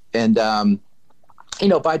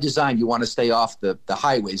by design, you want to stay off the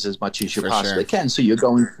highways as much as you possibly can. So you're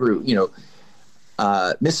going through,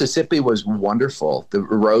 Mississippi was wonderful. The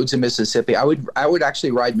roads in Mississippi, I would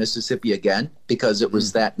actually ride Mississippi again because it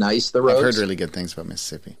was that nice. The roads. I've heard really good things about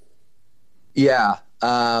Mississippi. Yeah.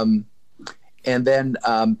 And then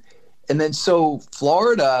so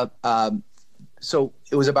Florida, so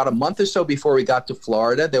it was about a month or so before we got to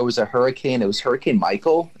Florida. There was a hurricane. It was Hurricane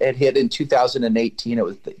Michael. It hit in 2018. It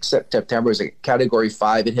was September. It was a Category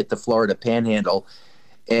 5. It hit the Florida Panhandle,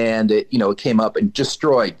 and it came up and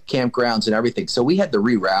destroyed campgrounds and everything. So we had to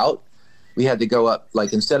reroute. We had to go up,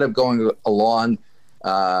 like, instead of going along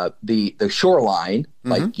the shoreline,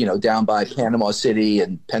 like, down by Panama City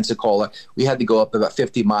and Pensacola, we had to go up about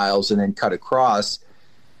 50 miles and then cut across.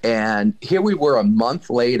 And here we were a month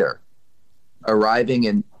later, arriving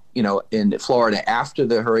in Florida after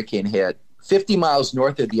the hurricane hit, 50 miles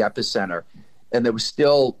north of the epicenter, and there was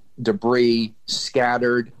still debris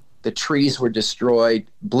scattered. The trees were destroyed,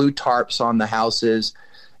 blue tarps on the houses.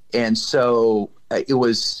 And so it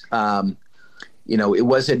was, it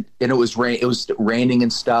wasn't, and it was raining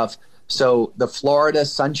and stuff. So the Florida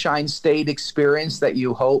Sunshine State experience that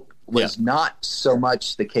you hope was not so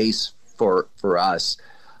much the case for us.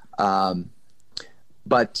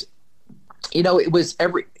 But it was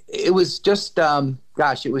every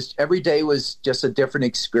day was just a different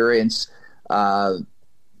experience. The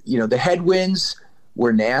headwinds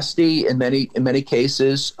were nasty in many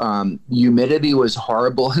cases. Humidity was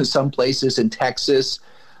horrible in some places in Texas.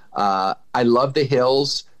 I love the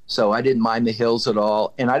hills, so I didn't mind the hills at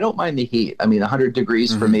all. And I don't mind the heat. I mean, 100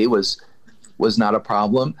 degrees for me was not a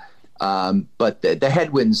problem. But the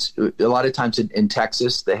headwinds, a lot of times in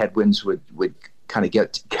Texas, the headwinds would kind of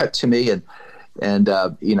get to me, and I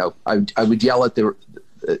would yell at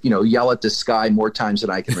the sky more times than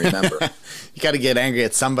I can remember. You got to get angry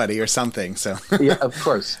at somebody or something. So yeah, of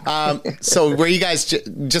course. So were you guys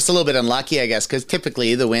just a little bit unlucky, I guess, because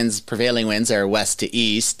typically the prevailing winds are west to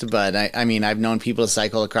east. But I mean, I've known people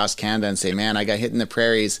cycle across Canada and say, "Man, I got hit in the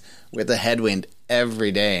prairies with a headwind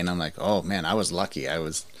every day," and I'm like, "Oh man, I was lucky. I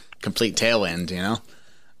was complete tailwind,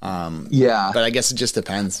 Yeah. But I guess it just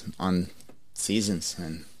depends on seasons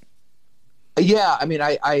and. Yeah, I mean,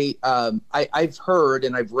 I've heard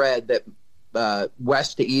and I've read that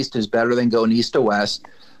west to east is better than going east to west,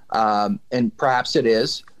 and perhaps it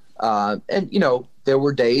is. And there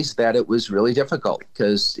were days that it was really difficult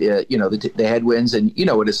because the headwinds, and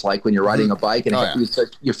what it's like when you're riding a bike and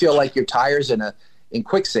you feel like your tires in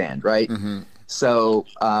quicksand, right? Mm-hmm. So,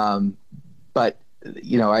 but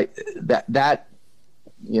that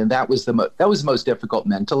was the most difficult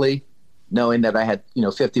mentally. Knowing that I had,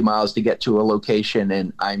 50 miles to get to a location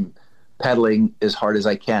and I'm pedaling as hard as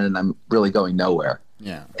I can and I'm really going nowhere.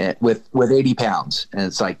 Yeah. And with 80 pounds. And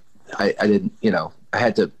it's like, I didn't, I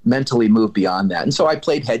had to mentally move beyond that. And so I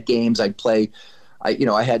played head games. I played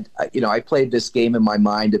this game in my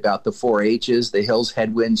mind about the 4 H's, the hills,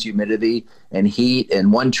 headwinds, humidity, and heat.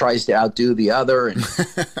 And one tries to outdo the other. And,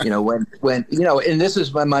 and this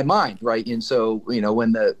is in my mind, right? And so,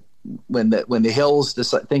 when the hills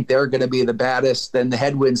think they're going to be the baddest, then the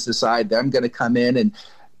headwinds decide I'm going to come in,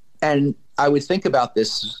 and I would think about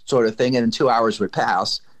this sort of thing, and 2 hours would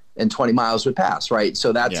pass and 20 miles would pass, right?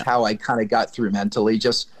 So that's how I kind of got through mentally,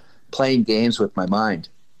 just playing games with my mind.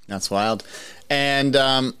 That's wild. And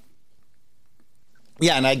and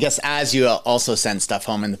I guess as you also send stuff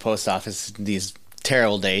home in the post office, these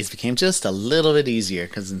terrible days became just a little bit easier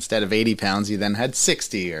because instead of 80 pounds, you then had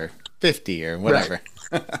 60 or 50 or whatever.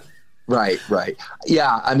 Right.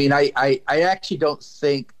 Yeah. I mean, I actually don't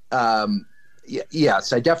think,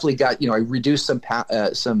 yes, I definitely got, I reduced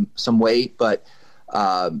some weight, but,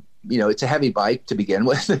 it's a heavy bike to begin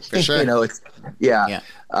with. For sure. And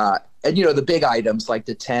the big items like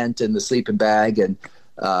the tent and the sleeping bag and,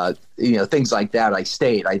 things like that, I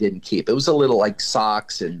didn't keep. It was a little like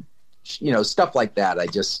socks and, stuff like that. I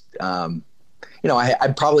just, I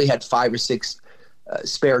probably had 5 or 6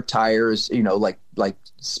 spare tires, like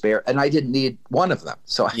spare, and I didn't need one of them.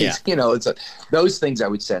 So those things I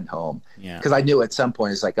would send home because I knew at some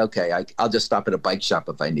point it's like, okay, I'll just stop at a bike shop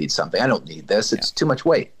if I need something. I don't need this. It's too much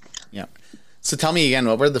weight. Yeah. So tell me again,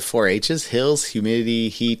 what were the 4 H's? Hills, humidity,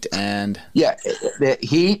 heat, and the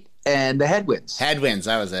heat and the headwinds. Headwinds,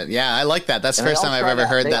 that was it. Yeah, I like that. That's the first time I've ever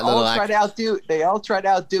heard that little They all try to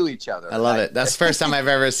outdo each other. I love it. That's the first time I've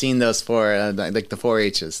ever seen those 4, like the 4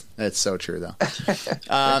 H's. That's so true, though.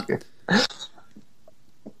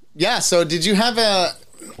 So did you have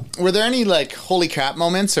were there any like holy crap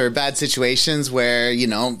moments or bad situations where, you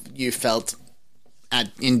know, you felt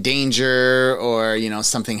in danger, or, you know,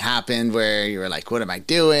 something happened where you were like, what am I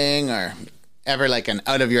doing? Or ever like an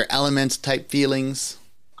out of your element type feelings?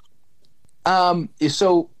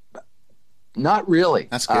 So not really.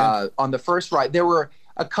 That's good. On the first ride, there were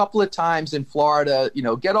a couple of times in Florida, you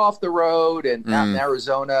know, get off the road, and out in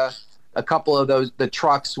Arizona, a couple of the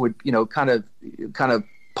trucks would, you know, kind of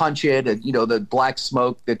punch it, and, you know, the black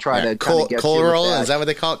smoke that try to kind of get coal roll. that. Is that what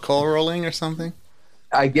they call it? Coal rolling or something?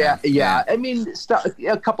 I get, yeah. I mean,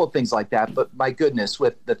 a couple of things like that. But my goodness,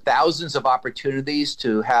 with the thousands of opportunities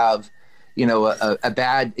to have, you know, a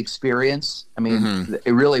bad experience, I mean,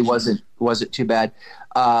 it really wasn't too bad.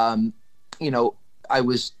 You know, I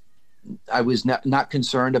was not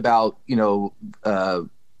concerned about, you know,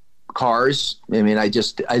 cars. I mean,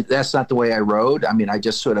 that's not the way I rode. I mean, I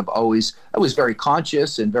just sort of I was very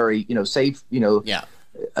conscious and very, you know, safe, you know,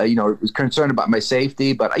 you know, was concerned about my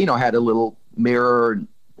safety, but, you know, I had a little mirror, and,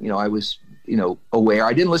 you know, I was, you know, aware.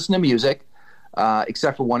 I didn't listen to music,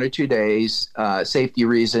 except for 1 or 2 days, safety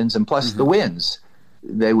reasons. And plus the winds,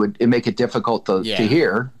 it make it difficult to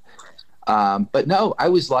hear. But no, I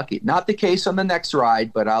was lucky. Not the case on the next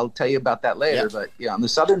ride, but I'll tell you about that later. But yeah, on the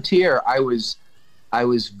Southern Tier, I was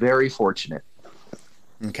very fortunate.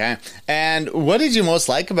 Okay. And what did you most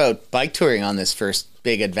like about bike touring on this first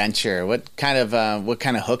big adventure? What kind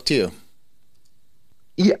of hooked you?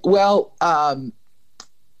 Yeah, well,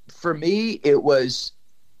 for me, it was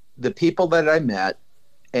the people that I met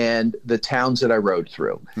and the towns that I rode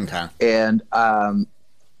through. Okay. And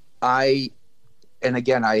I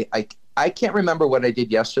can't remember what I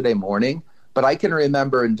did yesterday morning, but I can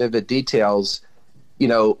remember in vivid details, you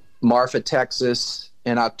know, Marfa, Texas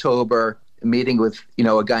in October, meeting with, you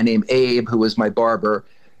know, a guy named Abe, who was my barber.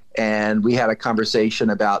 And we had a conversation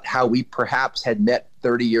about how we perhaps had met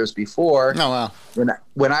 30 years before. Oh, wow.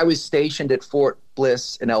 When I was stationed at Fort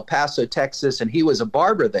Bliss in El Paso, Texas, and he was a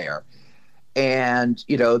barber there. And,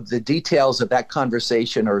 you know, the details of that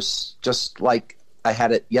conversation are just like I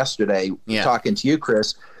had it yesterday talking to you,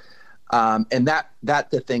 Chris. And that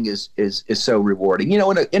the thing is so rewarding. You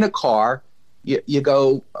know, in a car, you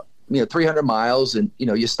go, you know, 300 miles, and, you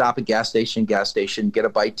know, you stop at gas station, get a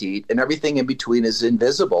bite to eat, and everything in between is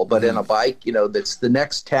invisible. But in a bike, you know, that's the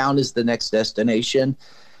next town is the next destination.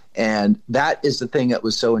 And that is the thing that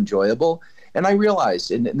was so enjoyable. And I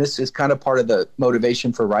realized, and this is kind of part of the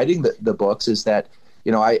motivation for writing the books, is that,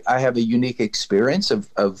 you know, I have a unique experience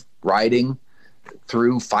of riding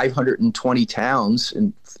through 520 towns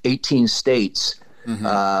in 18 states,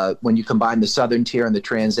 when you combine the Southern Tier and the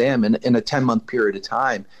Trans Am in a 10-month period of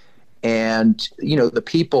time. And, you know, the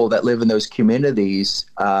people that live in those communities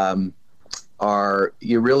are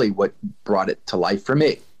really what brought it to life for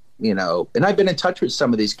me, you know. And I've been in touch with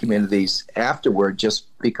some of these communities afterward, just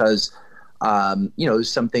because, you know,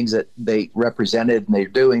 there's some things that they represented and they're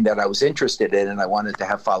doing that I was interested in, and I wanted to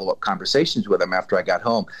have follow-up conversations with them after I got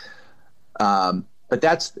home. But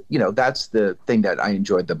that's the thing that I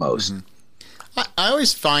enjoyed the most. I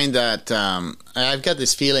always find that I've got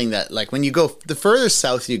this feeling that, like, when you go, the further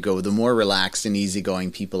south you go, the more relaxed and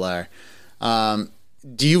easygoing people are.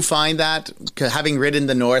 Do you find that, having ridden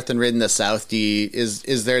the north and ridden the south,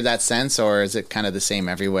 is there that sense, or is it kind of the same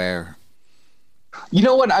everywhere? You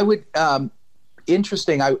know what, I would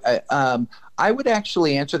interesting. I would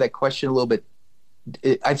actually answer that question a little bit.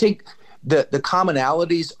 I think the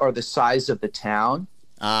commonalities are the size of the town.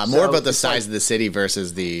 More about the size of the city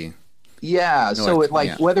versus the... Yeah, north,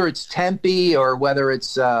 so whether it's Tempe or whether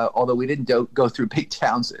it's, although we didn't go through big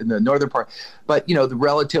towns in the northern part, but, you know, the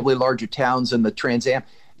relatively larger towns in the Trans Am,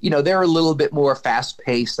 you know, they're a little bit more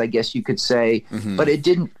fast-paced, I guess you could say. But it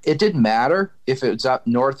didn't matter if it was up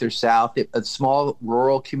north or south. Small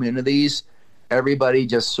rural communities, everybody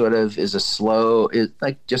just sort of is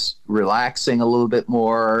just relaxing a little bit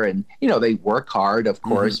more. And, you know, they work hard, of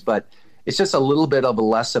course, but it's just a little bit of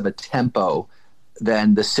less of a tempo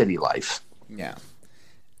than the city life. Yeah.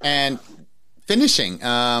 And finishing,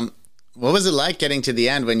 what was it like getting to the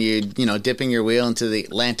end when you dipping your wheel into the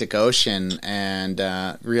Atlantic Ocean and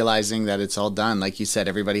realizing that it's all done? Like you said,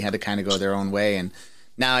 everybody had to kind of go their own way. And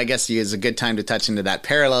now I guess it's a good time to touch into that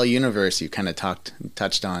parallel universe you kind of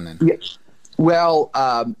touched on. And yeah. Well,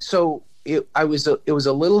 so it was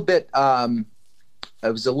a little bit of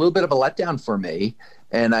a letdown for me.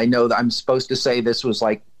 And I know that I'm supposed to say this was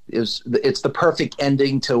like, it's the perfect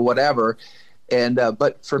ending to whatever. And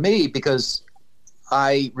but for me, because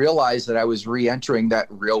I realized that I was re-entering that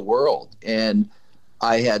real world, and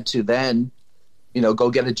I had to then, you know, go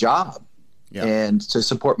get a job and to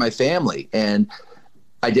support my family. And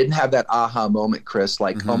I didn't have that aha moment, Chris,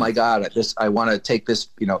 like, oh my God, I want to take this,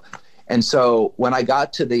 And so when I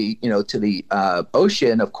got to the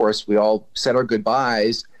ocean, of course, we all said our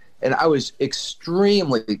goodbyes, and I was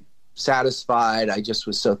extremely satisfied. I just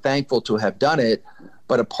was so thankful to have done it.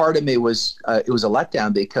 But a part of me was, it was a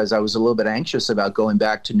letdown because I was a little bit anxious about going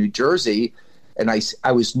back to New Jersey. And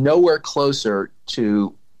I was nowhere closer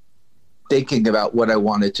to thinking about what I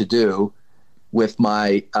wanted to do with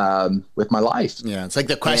my life. Yeah. It's like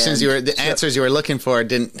the answers you were looking for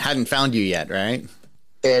hadn't found you yet. Right.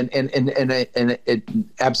 And it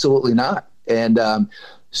absolutely not. And,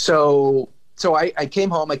 so I came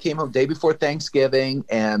home day before Thanksgiving,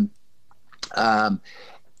 and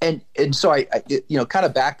so I kind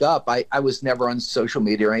of back up. I was never on social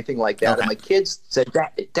media or anything like that. Okay. And my kids said,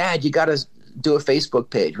 Dad, you got to do a Facebook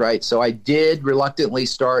page. Right. So I did reluctantly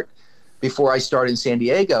start before I started in San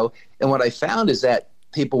Diego. And what I found is that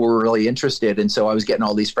people were really interested. And so I was getting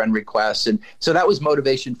all these friend requests. And so that was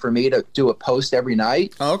motivation for me to do a post every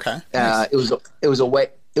night. Oh, okay. Nice. It was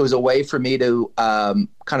a way for me to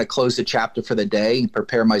kind of close the chapter for the day and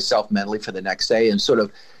prepare myself mentally for the next day. And sort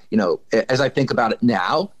of, as I think about it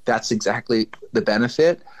now, that's exactly the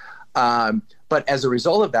benefit. But as a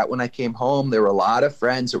result of that, when I came home, there were a lot of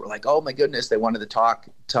friends that were like, oh my goodness, they wanted to talk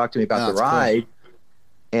to me about the ride. Cool.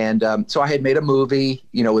 And so I had made a movie,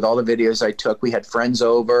 with all the videos I took. We had friends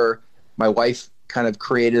over. My wife kind of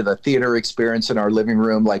created a theater experience in our living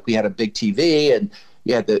room. Like, we had a big TV, and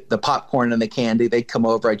you had the popcorn and the candy. They'd come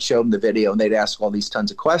over, I'd show them the video, and they'd ask all these tons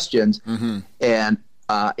of questions. Mm-hmm. And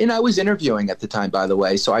I was interviewing at the time, by the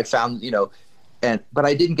way. So I found, but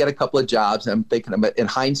I didn't get a couple of jobs. I'm thinking, in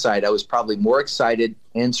hindsight, I was probably more excited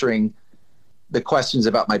answering the questions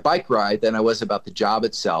about my bike ride than I was about the job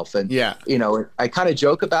itself. And, I kind of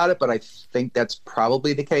joke about it, but I think that's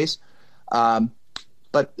probably the case.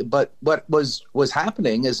 But what was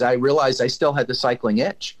happening is I realized I still had the cycling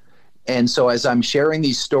itch. And so as I'm sharing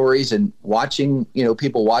these stories and watching,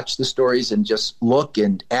 people watch the stories and just look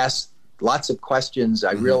and ask lots of questions,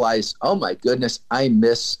 I realized, oh my goodness, I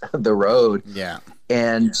miss the road. Yeah.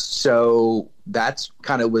 And so that's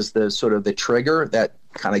kind of was the sort of the trigger that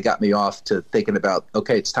kind of got me off to thinking about,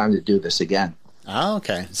 okay, it's time to do this again. Oh,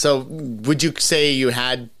 okay. So would you say you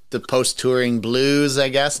had the post-touring blues, I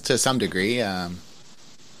guess, to some degree?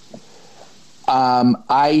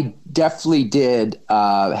 I definitely did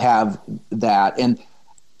have that. And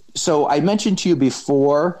so I mentioned to you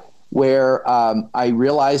before where I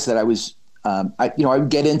realized that I was, I would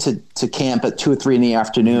get into camp at 2 or 3 in the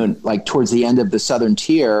afternoon, like towards the end of the Southern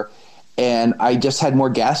Tier, and I just had more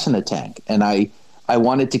gas in the tank, and I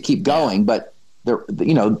wanted to keep going, but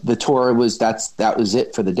the tour that was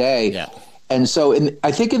it for the day. Yeah. And so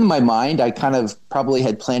I think in my mind, I kind of probably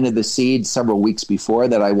had planted the seed several weeks before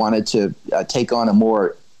that I wanted to take on a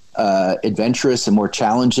more adventurous and more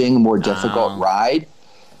challenging, more difficult ride.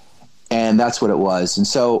 And that's what it was. And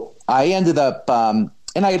so I ended up, and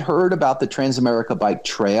I had heard about the Transamerica Bike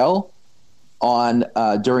Trail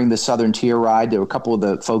during the Southern Tier ride. There were a couple of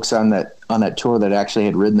the folks on that tour that actually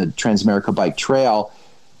had ridden the Transamerica Bike Trail.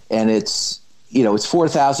 And it's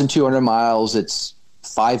 4,200 miles. It's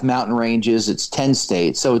 5 mountain ranges. It's 10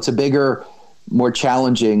 states. So it's a bigger, more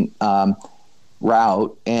challenging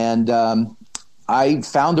route. And I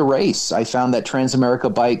found a race. I found that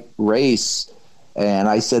Transamerica Bike race, and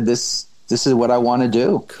I said, this is what I want to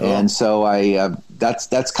do. Cool. And so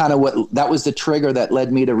that's kind of that was the trigger that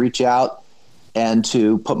led me to reach out and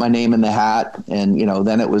to put my name in the hat. And,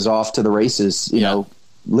 then it was off to the races,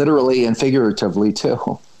 literally and figuratively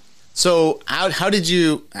too. So how did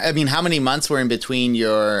you, how many months were in between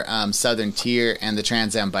your Southern Tier and the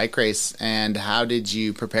Trans Am bike race, and how did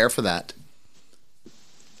you prepare for that?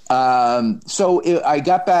 I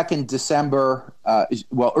got back in December,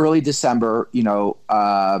 early December,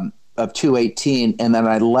 of 2018, and then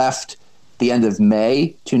I left the end of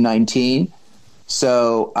May 2019.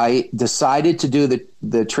 So I decided to do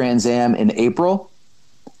the Trans Am in April.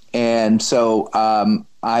 And so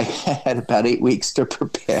I had about 8 weeks to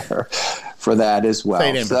prepare for that as well.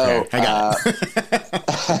 So I got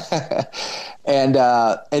it.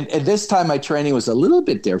 And this time my training was a little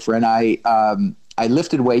bit different. I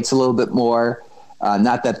lifted weights a little bit more.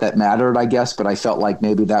 Not that mattered, I guess, but I felt like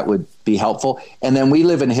maybe that would be helpful. And then we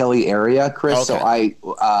live in a hilly area, Chris. Okay.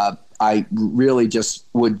 So I really just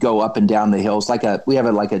would go up and down the hills. We have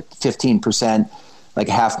a 15%, like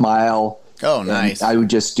a half mile. Oh, nice. I would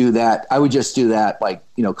just do that.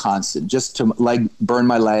 Constant, just to burn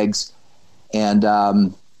my legs. And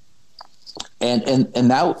that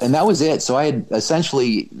was it. So I had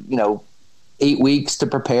essentially, 8 weeks to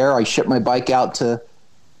prepare. I shipped my bike out to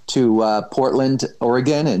to Portland,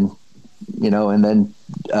 Oregon, and and then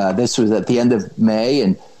this was at the end of May,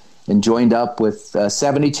 and joined up with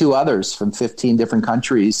 72 others from 15 different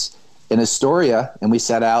countries in Astoria, and we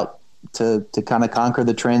set out to kind of conquer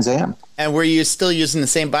the Trans Am. And were you still using the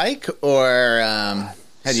same bike, or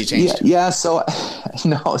had you changed? Yeah. So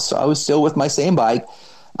I was still with my same bike.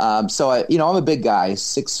 So I'm a big guy,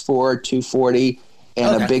 6'4", 240,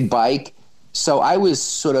 and a big bike. So I was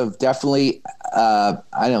sort of definitely, I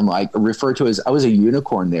don't know, I refer to as, I was a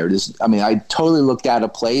unicorn there. I totally looked out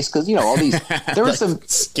of place because, all these, there was some,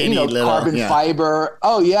 skinny carbon fiber.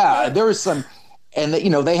 Oh yeah. There was some, and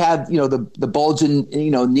they had, the bulging,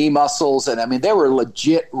 knee muscles. And they were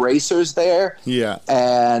legit racers there. Yeah.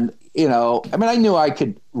 And, I knew I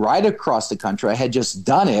could ride across the country. I had just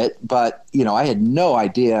done it, but, I had no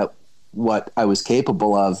idea what I was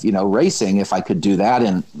capable of, racing, if I could do that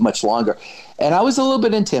in much longer. And I was a little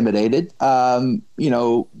bit intimidated.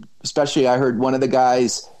 Especially I heard one of the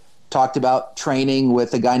guys talked about training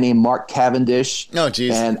with a guy named Mark Cavendish. Oh,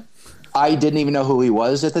 geez. And I didn't even know who he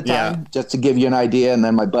was at the time, just to give you an idea. And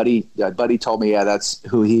then my buddy told me, that's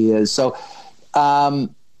who he is. So,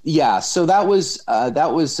 so that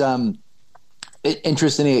was an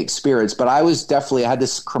interesting experience. But I had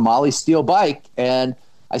this Chromoly steel bike, and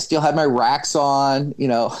I still had my racks on.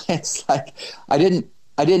 It's like I didn't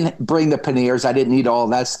bring the panniers. I didn't need all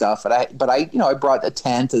that stuff. But I brought a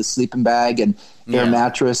tent, a sleeping bag, and air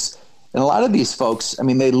mattress. And a lot of these folks,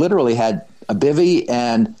 they literally had a bivvy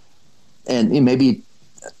and maybe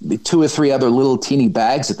 2 or 3 other little teeny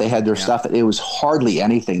bags that they had their stuff. It was hardly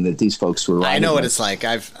anything that these folks were riding. I know what it's like.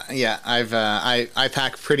 I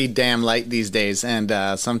pack pretty damn light these days, and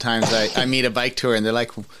sometimes I meet a bike tour and they're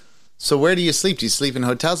like, "So where do you sleep? Do you sleep in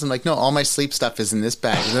hotels?" I'm like, "No, all my sleep stuff is in this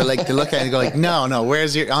bag." And they look at it and go like, "No,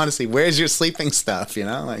 where's your sleeping stuff?"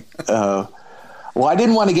 Well, I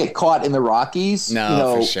didn't want to get caught in the Rockies.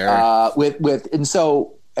 No, for sure.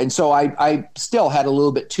 And so I still had a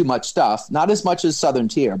little bit too much stuff, not as much as Southern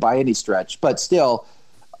Tier by any stretch, but still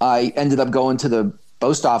I ended up going to the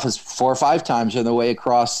post office 4 or 5 times on the way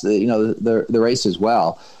across the race as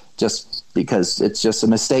well, just because it's just a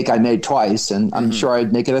mistake I made twice, and I'm sure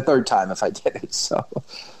I'd make it a third time if I did it. So.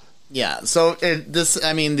 Yeah. So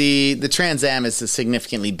the Trans Am is a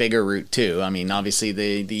significantly bigger route too. Obviously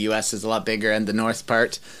the U.S. is a lot bigger, and the north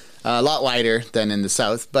part a lot wider than in the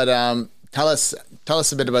south. But tell us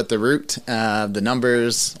a bit about the route, the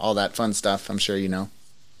numbers, all that fun stuff. I'm sure you know.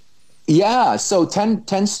 Yeah. So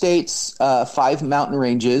 10 states, 5 mountain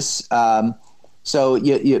ranges. So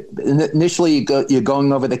you initially you're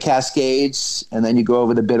going over the Cascades, and then you go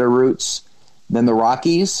over the Bitterroots, then the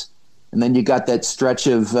Rockies. And then you got that stretch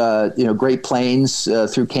of, Great Plains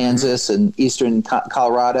through Kansas and eastern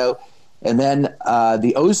Colorado. And then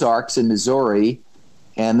the Ozarks in Missouri.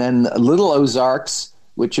 And then Little Ozarks,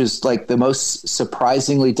 which is like the most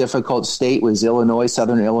surprisingly difficult state, was Illinois,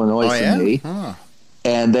 Southern Illinois for me. Huh.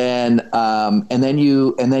 And then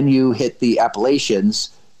you hit the Appalachians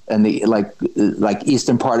and the like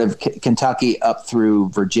eastern part of Kentucky up through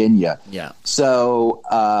Virginia. Yeah. So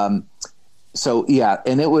yeah,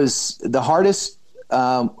 and it was the hardest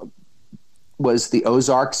was the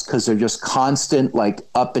Ozarks, because they're just constant like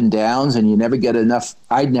up and downs, and you never get enough.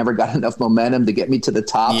 I'd never got enough momentum to get me to the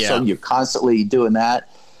top, so you're constantly doing that.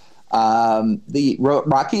 The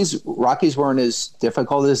Rockies weren't as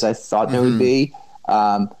difficult as I thought they would be,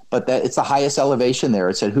 but it's the highest elevation there.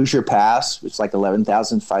 It's at Hoosier Pass, which is like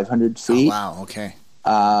 11,500 feet. Oh, wow, okay.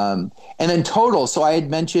 And then total, so I had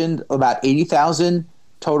mentioned about 80,000.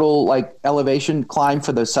 Total like elevation climb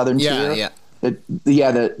for the Southern Tier. Yeah.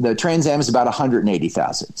 The Trans Am is about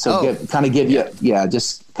 180,000. So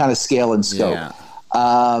just kind of scale and scope.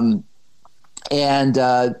 Yeah.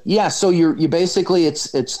 So you basically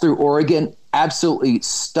it's through Oregon. Absolutely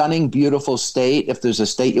stunning, beautiful state. If there's a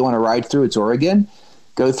state you want to ride through, it's Oregon.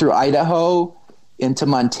 Go through Idaho into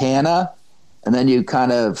Montana, and then you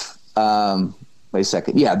kind of wait a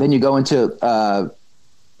second. Yeah, then you go into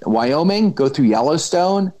Wyoming, go through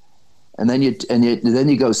Yellowstone, and then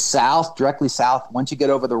you go south, directly south. Once you get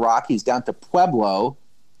over the Rockies, down to Pueblo,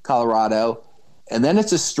 Colorado, and then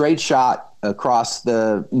it's a straight shot across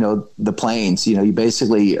the plains. You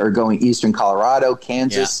basically are going eastern Colorado,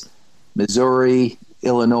 Kansas, Missouri,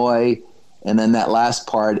 Illinois, and then that last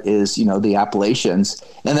part is the Appalachians,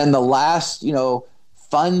 and then the last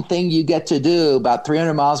fun thing you get to do about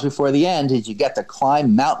 300 miles before the end is you get to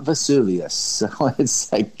climb Mount Vesuvius. So it's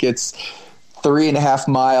 3.5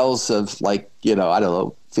 miles of I don't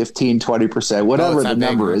know, 15-20%, whatever the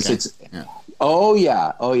number is. Okay. Oh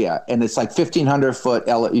yeah. And it's like 1,500 foot,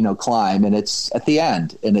 climb, and it's at the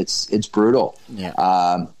end, and it's brutal.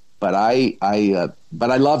 Yeah. but I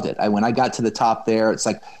loved it. When I got to the top there, it's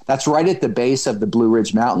like that's right at the base of the Blue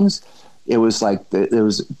Ridge Mountains. It was like it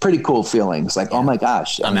was pretty cool feeling. It's like, oh my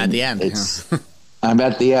gosh, I'm at the end. I'm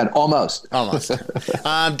at the end, almost.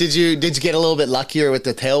 Did you get a little bit luckier with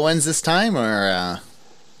the tailwinds this time, or?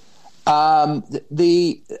 I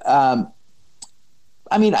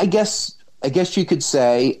mean, I guess you could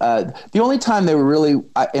say the only time they were really,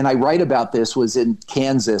 and I write about this, was in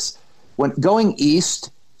Kansas when going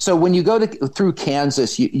east. So when you go through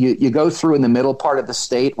Kansas, you go through in the middle part of the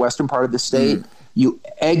state, western part of the state. You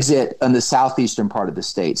exit on the southeastern part of the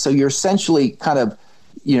state. So you're essentially kind of,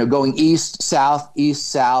 going east, south.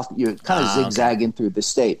 You're kind of zigzagging through the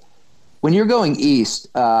state. When you're going east,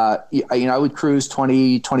 I would cruise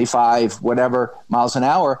 20, 25, whatever miles an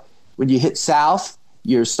hour. When you hit south,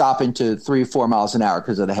 you're stopping to 3 or 4 miles an hour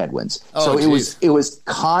because of the headwinds. It was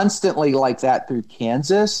constantly like that through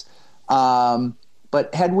Kansas.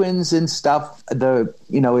 But headwinds and stuff, I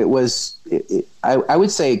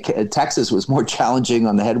would say Texas was more challenging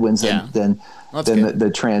on the headwinds than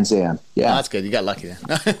the Trans Am. Yeah, that's good. You got lucky then.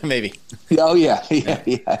 Maybe. Oh yeah.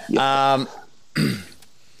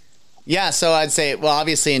 Yeah, so I'd say, well,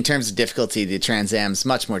 obviously in terms of difficulty, the Trans Am is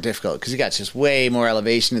much more difficult because you got just way more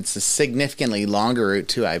elevation. It's a significantly longer route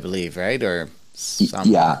too, I believe, right? Or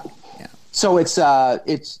yeah. So it's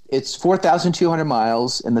 4,200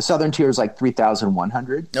 miles, and the southern tier is like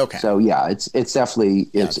 3,100. Okay. So yeah, it's definitely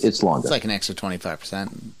it's longer. It's like an extra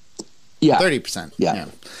 25%. Yeah. 30%. Yeah.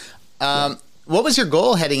 What was your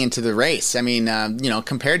goal heading into the race? I mean,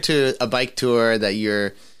 compared to a bike tour that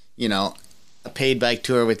you're, a paid bike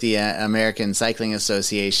tour with the American Cycling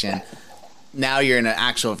Association. Now you're in an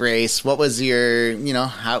actual race. What was your,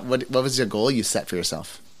 what was your goal you set for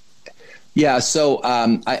yourself? Yeah, so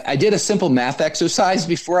I did a simple math exercise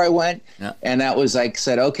before I went, and that was like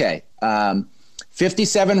said, okay,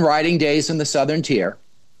 57 riding days in the southern tier.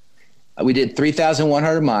 We did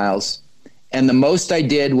 3,100 miles, and the most I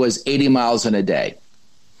did was 80 miles in a day.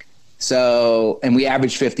 So, and we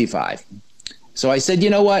averaged 55. So I said, you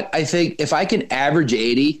know what? I think if I can average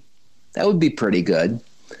 80, that would be pretty good.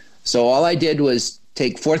 So all I did was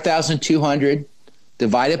take 4,200,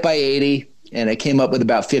 divide it by 80, and I came up with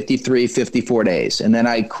about 53, 54 days. And then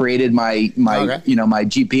I created my my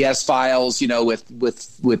GPS files,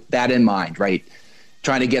 with that in mind, right?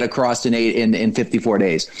 Trying to get across in 54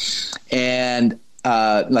 days. And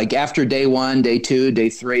like after day 1, day 2, day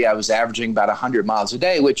 3, I was averaging about 100 miles a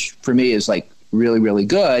day, which for me is like really, really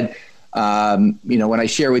good. When I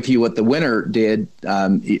share with you what the winner did,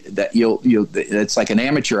 that it's like an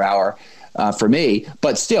amateur hour. For me,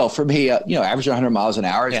 but still for me, average 100 miles an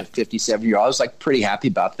hour, 57-year-old, I was like pretty happy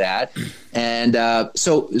about that. And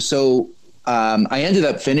so I ended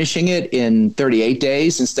up finishing it in 38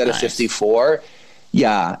 days instead of 54.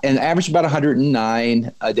 Yeah. And averaged about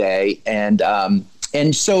 109 a day. And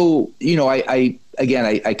so, I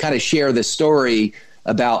kind of share this story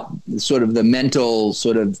about sort of the mental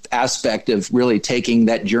sort of aspect of really taking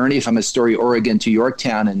that journey from Astoria, Oregon to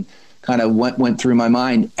Yorktown, and kind of went through my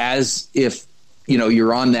mind as if,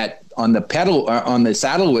 you're on the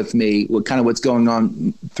saddle with me, what's going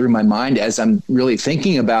on through my mind as I'm really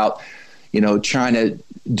thinking about, trying to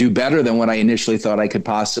do better than what I initially thought I could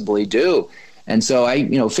possibly do. And so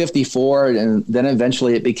 54, and then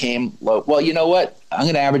eventually it became, well, you know what? I'm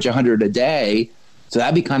going to average 100 a day. So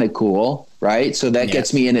that'd be kind of cool. Right. So that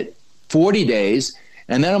gets me in at 40 days.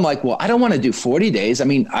 And then I'm like, well, I don't want to do 40 days. I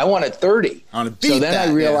mean, I want it 30. I want to beat that.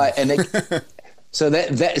 I realized, so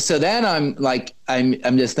then I'm like,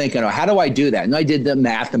 I'm just thinking, how do I do that? And I did the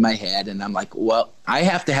math in my head, and I'm like, well, I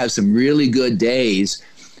have to have some really good days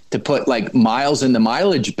to put like miles in the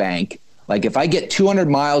mileage bank. Like if I get 200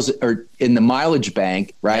 miles or in the mileage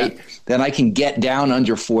bank, right, then I can get down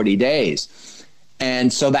under 40 days.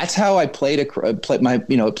 And so that's how I played out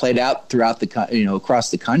throughout the,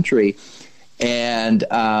 across the country. And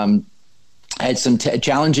I had some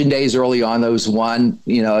challenging days early on. There was one,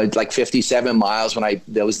 like 57 miles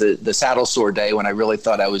there was the saddle sore day when I really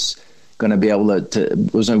thought I was going to be able to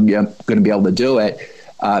do it,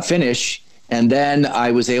 finish. And then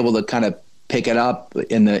I was able to kind of pick it up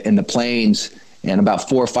in the plains. And about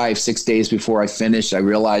 4, 5, 6 days before I finished, I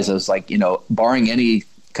realized I was like, barring any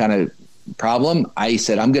kind of problem, I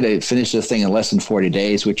said, I'm going to finish this thing in less than 40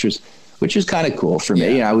 days, which was kind of cool for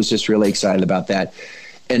me. And I was just really excited about that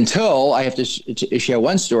until I have to share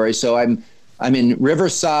one story. So I'm in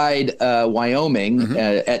Riverside, Wyoming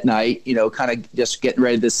at night, kind of just getting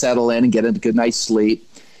ready to settle in and get a good night's sleep.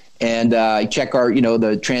 And I check our,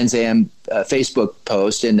 the Trans Am Facebook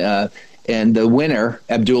post, and the winner,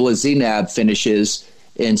 Abdullah Zinab, finishes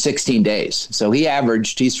in 16 days. So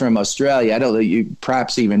he's from Australia. I don't know, you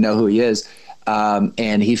perhaps even know who he is.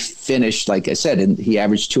 And he finished, like I said, and he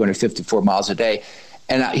averaged 254 miles a day.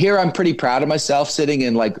 And here I'm pretty proud of myself sitting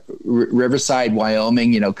in like Riverside,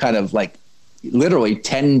 Wyoming, kind of like literally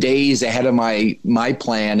 10 days ahead of my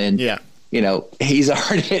plan. And, he's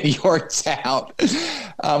already at Yorktown.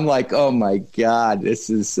 I'm like, oh my God, this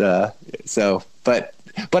is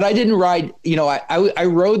but I didn't ride,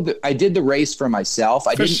 I did the race for myself.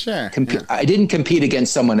 I didn't compete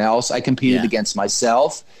against someone else. I competed against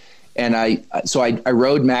myself. And I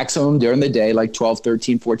rode maximum during the day, like 12,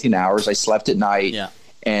 13, 14 hours. I slept at night. Yeah.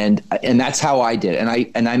 And that's how I did.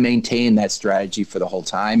 And I maintained that strategy for the whole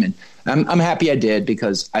time. And I'm happy I did,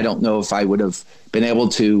 because I don't know if I would have been able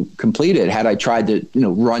to complete it had I tried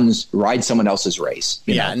to, ride someone else's race.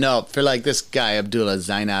 No, for like this guy, Abdullah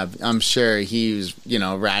Zainab, I'm sure he was,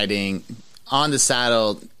 riding on the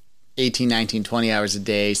saddle 18, 19, 20 hours a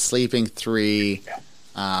day, sleeping 3,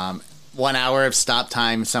 1 hour of stop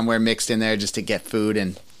time somewhere mixed in there just to get food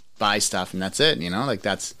and buy stuff. And that's it,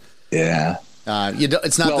 that's. Yeah.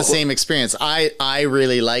 It's not the same experience. I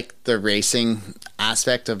really like the racing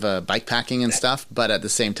aspect of bike packing and stuff, but at the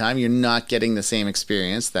same time, you're not getting the same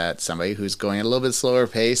experience that somebody who's going at a little bit slower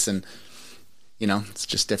pace, and it's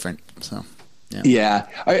just different. So, yeah.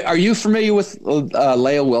 Are you familiar with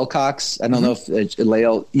Lael Wilcox? I don't know if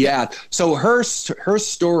Lael. Yeah. So her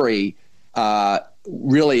story,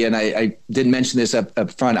 really, and I didn't mention this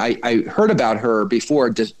up front. I heard about her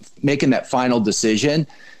before making that final decision.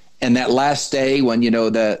 And that last day when,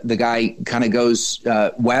 the guy kind of goes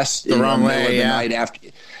west the wrong way, the night after.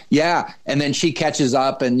 Yeah. And then she catches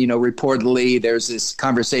up and, reportedly there's this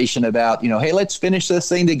conversation about, hey, let's finish this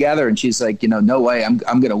thing together. And she's like, no way, I'm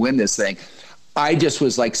going to win this thing. I just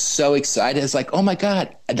was like so excited. It's like, oh my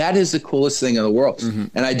God, that is the coolest thing in the world. Mm-hmm.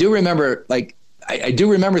 And I do remember I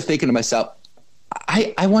do remember thinking to myself,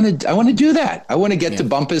 I want to do that. I want to get to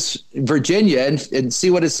Bumpass, Virginia and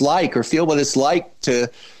see what it's like, or feel what it's like to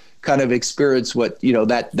kind of experience what,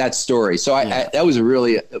 that story. So that was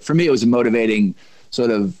for me, it was a motivating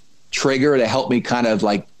sort of trigger to help me kind of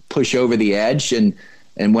like push over the edge. And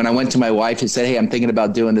when I went to my wife and said, hey, I'm thinking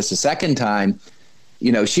about doing this a second time,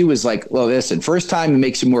 she was like, well, listen, first time it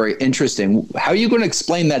makes it more interesting. How are you going to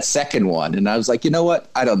explain that second one? And I was like, you know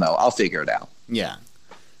what? I don't know. I'll figure it out. Yeah.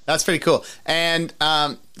 That's pretty cool. And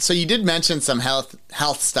so you did mention some health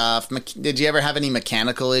stuff. Did you ever have any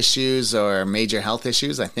mechanical issues or major health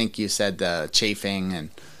issues? I think you said chafing, and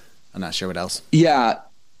I'm not sure what else. Yeah.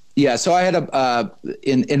 So I had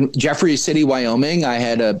in Jeffrey City, Wyoming, I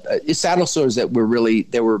had saddle sores that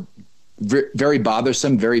were very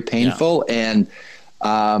bothersome, very painful. Yeah.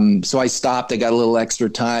 And so I stopped. I got a little extra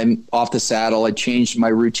time off the saddle. I changed my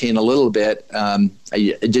routine a little bit. I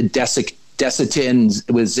did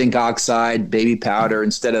Desitin with zinc oxide, baby powder,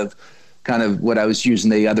 instead of kind of what I was using,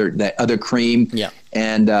 the other cream. Yeah.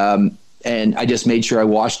 And I just made sure I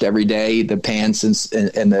washed every day the pants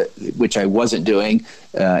and which I wasn't doing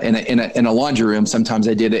in a laundry room. Sometimes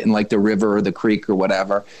I did it in like the river or the creek or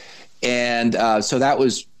whatever. And so that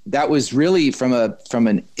was really from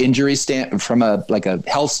an injury from a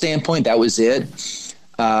health standpoint, that was it.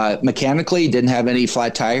 Mechanically, didn't have any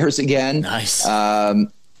flat tires again. Nice.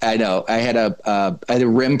 I know I had a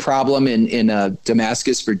rim problem in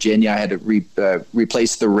Damascus, Virginia. I had to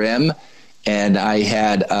replace the rim, and I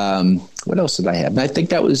had what else did I have? And I think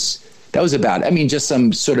that was about it. I mean, just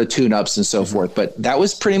some sort of tune-ups and so forth. But that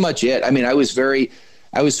was pretty much it. I mean, I was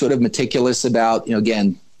sort of meticulous about,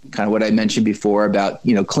 again, kind of what I mentioned before about,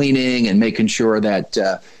 cleaning and making sure that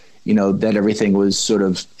that everything was sort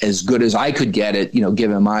of as good as I could get it,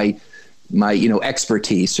 given my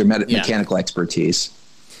expertise or mechanical expertise.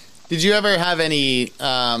 Did you ever have any,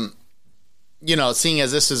 seeing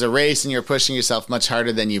as this is a race and you're pushing yourself much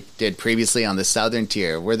harder than you did previously on the Southern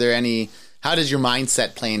Tier, how does your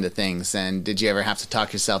mindset play into things? And did you ever have to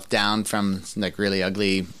talk yourself down from like really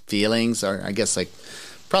ugly feelings? Or I guess like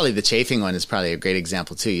probably the chafing one is probably a great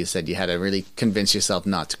example too. You said you had to really convince yourself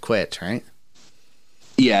not to quit, right?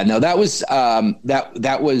 Yeah, no, that was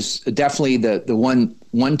that was definitely the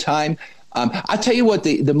one time. I'll tell you what,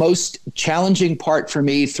 the most challenging part for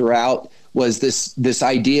me throughout was this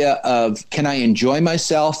idea of, can I enjoy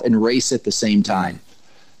myself and race at the same time?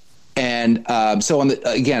 And so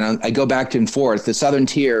I go back and forth. The Southern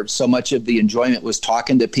Tier, so much of the enjoyment was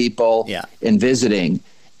talking to people and visiting.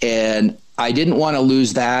 And I didn't want to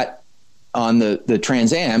lose that on the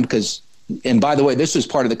Trans Am because, and by the way, this was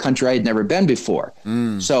part of the country I had never been before.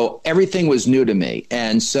 So everything was new to me.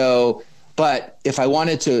 And so, but if I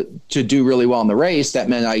wanted to do really well in the race, that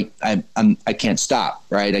meant I can't stop,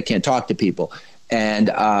 right? I can't talk to people. And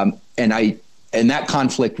that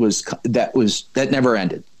conflict that never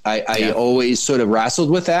ended. I always sort of wrestled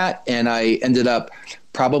with that, and I ended up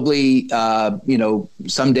probably,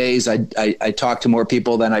 some days I talked to more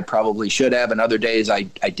people than I probably should have, and other days I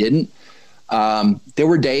didn't. There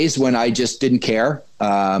were days when I just didn't care.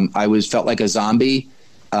 I felt like a zombie.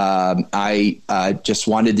 I just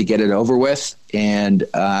wanted to get it over with, and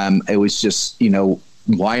it was just,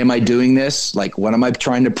 why am I doing this? Like, what am I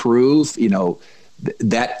trying to prove?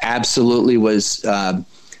 That absolutely was,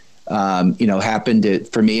 happened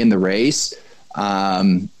for me in the race.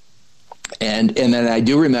 And then I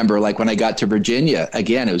do remember, like, when I got to Virginia,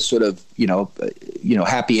 again, it was sort of,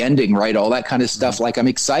 happy ending, right? All that kind of stuff. Like, I'm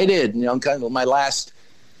excited, kind of my last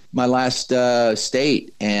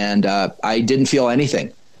state. And I didn't feel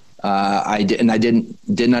anything. I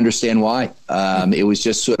didn't understand why. It was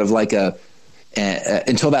just sort of like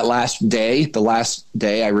until that last day,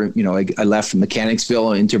 I left from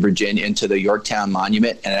Mechanicsville into Virginia, into the Yorktown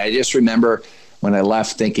Monument. And I just remember when I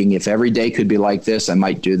left thinking, if every day could be like this, I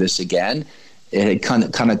might do this again. It had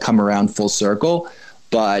kind of come around full circle.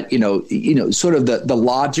 But, sort of the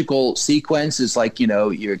logical sequence is like,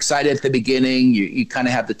 you're excited at the beginning, you kind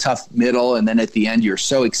of have the tough middle, and then at the end, you're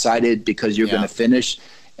so excited because you're going to finish.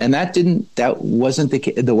 And that wasn't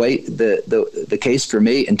the case for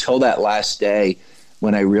me until that last day,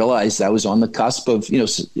 when I realized I was on the cusp of,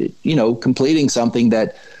 completing something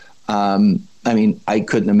that, I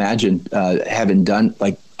couldn't imagine having done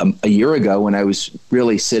like a year ago, when I was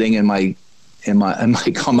really sitting on my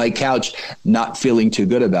couch, not feeling too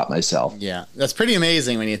good about myself. Yeah, that's pretty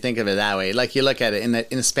amazing when you think of it that way. Like, you look at it in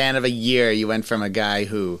the span of a year, you went from a guy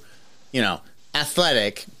who,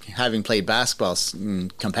 athletic, having played basketball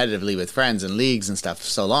competitively with friends and leagues and stuff for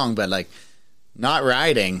so long, but like not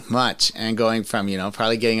riding much, and going from,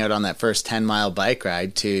 probably getting out on that first 10-mile bike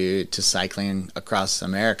ride to cycling across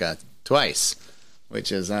America twice, which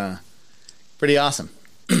is pretty awesome.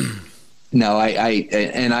 No,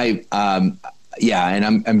 and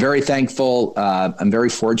I'm very thankful. I'm very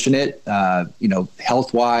fortunate,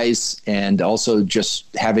 health wise, and also just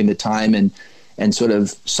having the time and sort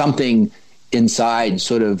of something inside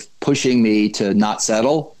sort of pushing me to not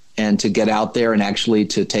settle and to get out there and actually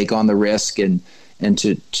to take on the risk and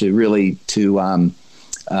to really to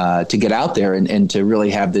get out there and to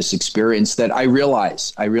really have this experience that I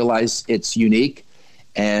realize it's unique.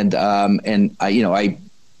 And I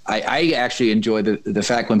actually enjoy the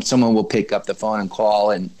fact when someone will pick up the phone and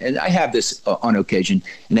call, and I have this on occasion,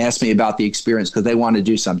 and ask me about the experience because they want to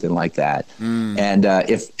do something like that. And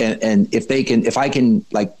if I can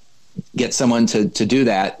like get someone to do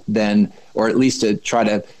that, then, or at least to try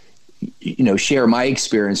to, share my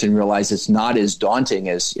experience and realize it's not as daunting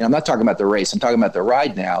as, I'm not talking about the race, I'm talking about the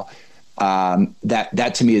ride now.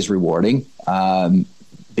 That to me is rewarding,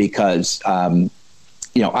 because,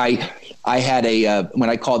 I had when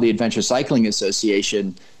I called the Adventure Cycling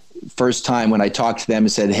Association, first time when I talked to them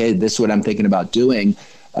and said, hey, this is what I'm thinking about doing.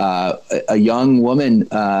 A young woman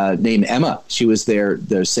named Emma, she was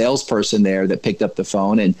the salesperson there that picked up the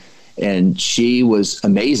phone, and she was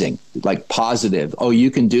amazing, like positive. Oh, you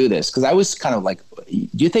can do this. Cause I was kind of like, do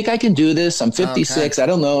you think I can do this? I'm 56. Okay. I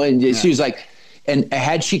don't know. And she was like, and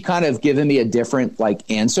had she kind of given me a different like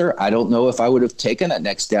answer, I don't know if I would have taken that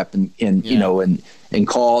next step and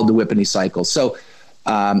called the Whippany Cycle. So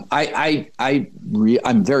I'm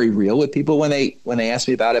very real with people when they ask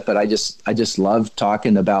me about it, but I just love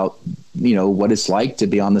talking about, what it's like to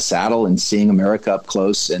be on the saddle and seeing America up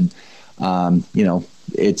close. And,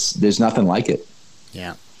 there's nothing like it.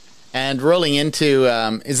 Yeah. And rolling into,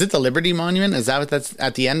 is it the Liberty Monument? Is that what that's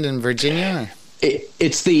at the end in Virginia?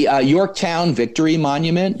 It's the Yorktown Victory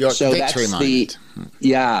Monument. Victory Monument.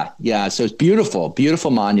 Yeah. So it's beautiful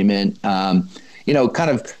monument. Kind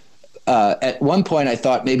of at one point I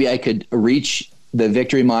thought maybe I could reach the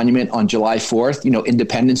Victory Monument on July 4th,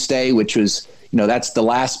 Independence Day, which was, that's the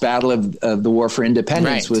last battle of the War for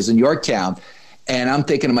Independence, was in Yorktown. And I'm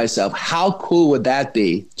thinking to myself, how cool would that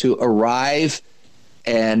be to arrive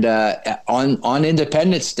and on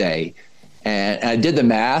Independence Day? And I did the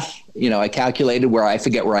math. I calculated I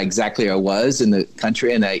forget where exactly I was in the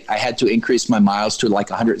country, and I had to increase my miles to like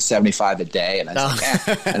 175 a day. And I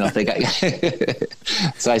said, I don't think I.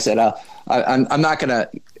 So I said, I'm not gonna.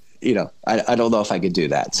 I don't know if I could do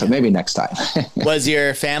that. So maybe next time. Was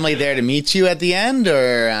your family there to meet you at the end,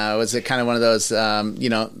 or was it kind of one of those,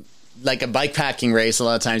 like a bike packing race? A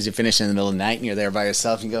lot of times you finish in the middle of the night and you're there by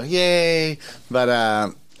yourself and you go, yay. But,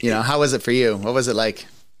 how was it for you? What was it like?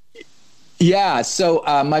 Yeah. So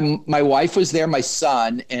my wife was there, my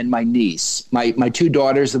son and my niece. My two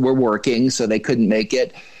daughters were working, so they couldn't make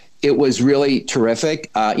it. it was really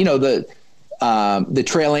terrific. The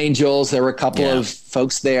Trail Angels, there were a couple of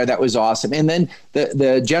folks there. That was awesome. And then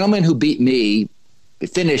the gentleman who beat me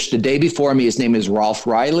finished the day before me. His name is Rolf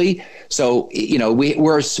Riley. So,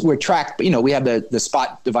 we're tracked, we have the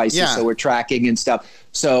spot devices, so we're tracking and stuff.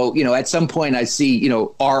 So, at some point I see,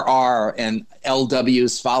 RR and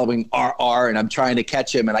LW's following RR, and I'm trying to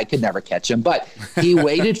catch him, and I could never catch him. But he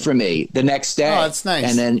waited for me the next day. Oh, that's nice.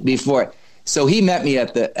 And then before, so he met me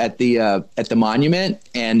at the monument,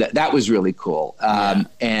 and that was really cool.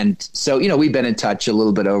 And so, we've been in touch a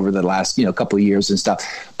little bit over the last, couple of years and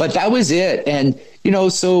stuff. But that was it. And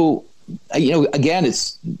so. Again,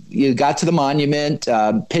 you got to the monument,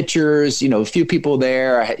 pictures, a few people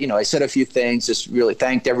there. I said a few things, just really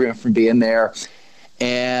thanked everyone for being there,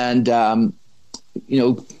 and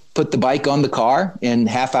put the bike on the car. And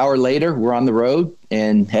half hour later, we're on the road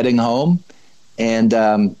and heading home. And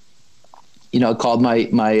I called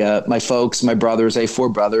my folks, my brothers. I have 4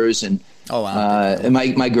 brothers, and and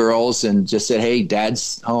my girls, and just said, "Hey,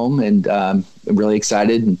 Dad's home," and I'm really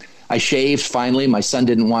excited. And I shaved finally. My son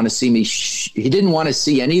didn't want to see me. He didn't want to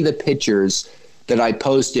see any of the pictures that I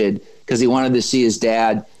posted because he wanted to see his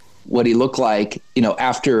dad, what he looked like,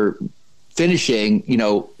 after finishing,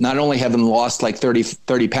 not only having lost like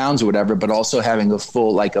 30 pounds or whatever, but also having a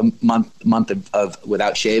full, like a month of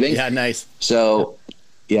without shaving. Yeah. Nice. So,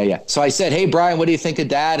 yeah. So I said, "Hey, Brian, what do you think of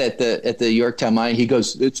Dad at the Yorktown Mine?" He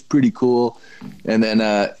goes, "It's pretty cool." And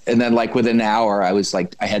then like within an hour, I was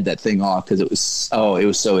like, I had that thing off because it was so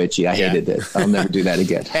itchy. I hated it. I'll never do that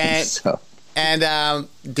again. And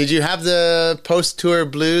did you have the post-tour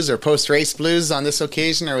blues or post-race blues on this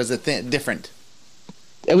occasion, or was it different?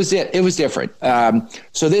 It was different.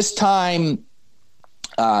 So this time,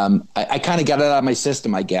 I kind of got it out of my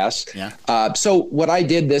system, I guess. Yeah. So what I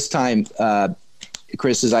did this time,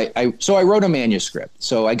 Chris, is I wrote a manuscript.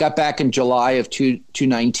 So I got back in July of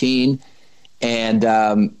 2019, and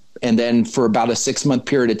then for about a 6-month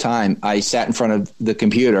period of time, I sat in front of the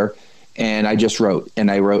computer and I just wrote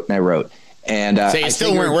and I wrote and I wrote. And so you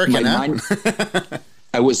still weren't working, huh?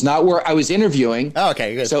 I was not where I was interviewing. Oh,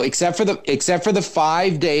 okay, good. So except for the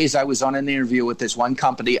 5 days I was on an interview with this one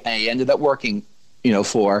company, I ended up working,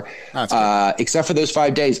 for. Except for those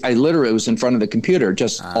 5 days, I literally was in front of the computer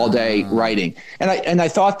just all day writing. And I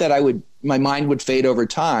thought that my mind would fade over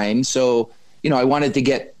time. So, I wanted to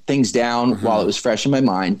get things down while it was fresh in my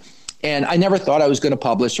mind. And I never thought I was going to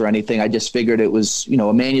publish or anything. I just figured it was,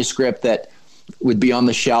 a manuscript that would be on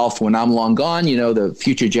the shelf when I'm long gone. The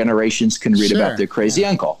future generations can read about their crazy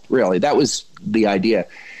uncle. Really, that was the idea.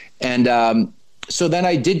 And so then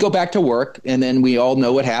I did go back to work, and then we all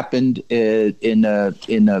know what happened in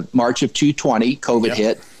March of 2020. COVID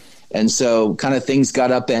hit, and so kind of things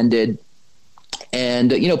got upended.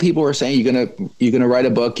 And people were saying you're gonna write a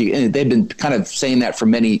book. And they've been kind of saying that for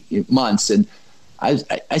many months. And I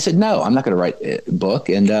said no, I'm not going to write a book.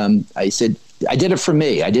 And I said I did it for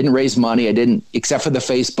me. I didn't raise money. I didn't, except for the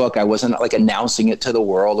Facebook. I wasn't like announcing it to the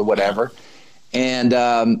world or whatever. And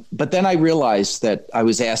but then I realized that I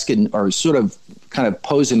was asking or sort of kind of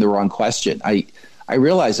posing the wrong question. I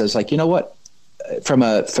realized I was like, you know what?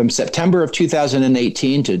 From September of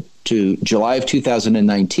 2018 to July of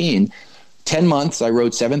 2019. 10 months, I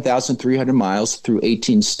rode 7,300 miles through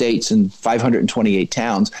 18 states and 528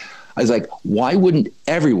 towns. I was like, why wouldn't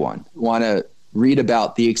everyone want to read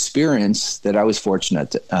about the experience that I was fortunate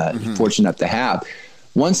to have?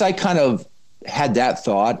 Once I kind of had that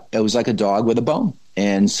thought, it was like a dog with a bone.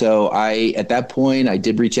 And so at that point, I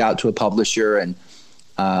did reach out to a publisher, and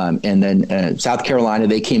then South Carolina,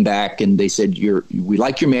 they came back and they said, we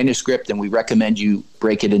like your manuscript and we recommend you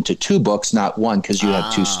break it into 2 books, not 1, because you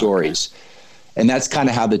have 2 stories. Okay. And that's kind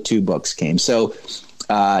of how the 2 books came. So,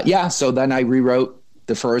 so then I rewrote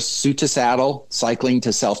the first Suit to Saddle, Cycling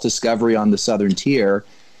to Self-Discovery on the Southern Tier.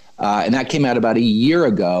 And that came out about a year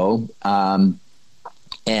ago. And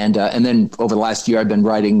then over the last year, I've been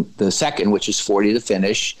writing the second, which is 40 to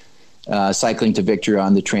Finish, Cycling to Victory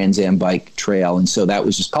on the Trans Am Bike Trail. And so that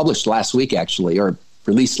was just published last week, actually, or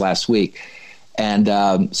released last week. And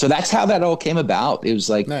so that's how that all came about. It was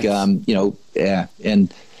like, nice. And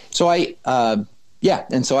so I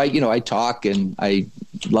talk, and I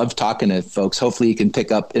love talking to folks. Hopefully you can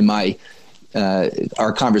pick up in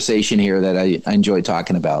our conversation here that I enjoy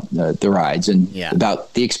talking about the rides and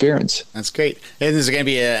about the experience. That's great. And is there going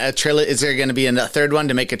to be a trilogy? Is there going to be a third one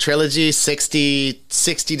to make a trilogy? 60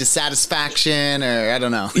 to Satisfaction, or I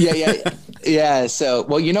don't know. Yeah. So,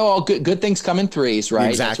 all good things come in threes, right?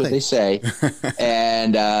 Exactly. That's what they say.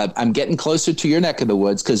 And I'm getting closer to your neck of the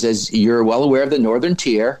woods because, as you're well aware of, the Northern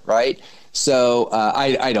Tier, right? So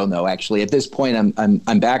I don't know, actually. At this point,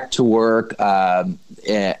 I'm back to work,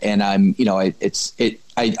 and I'm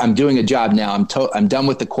I'm doing a job now. I'm done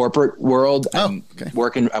with the corporate world. I'm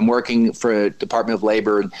working for Department of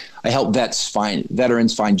Labor. And I help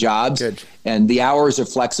veterans find jobs. Good. And the hours are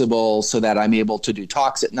flexible so that I'm able to do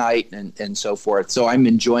talks at night and so forth. So I'm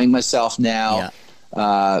enjoying myself now.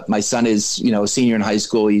 Yeah. My son is, a senior in high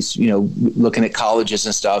school. He's, looking at colleges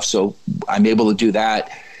and stuff. So I'm able to do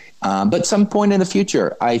that. But some point in the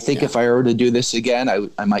future, I think if I were to do this again,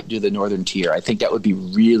 I might do the Northern Tier. I think that would be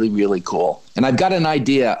really, really cool. And I've got an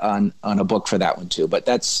idea on a book for that one too, but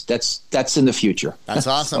that's in the future. That's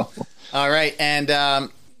awesome. So. All right. And,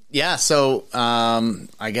 so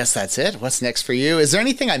I guess that's it. What's next for you? Is there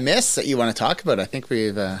anything I missed that you want to talk about? I think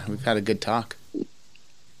we've had a good talk.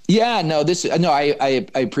 Yeah, no, I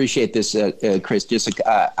appreciate this, Chris, just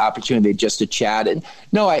an opportunity just to chat. And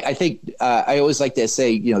no, I think I always like to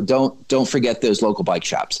say, don't forget those local bike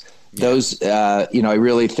shops. Yeah. Those, I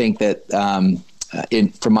really think that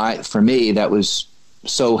for me, that was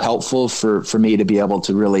so helpful for me to be able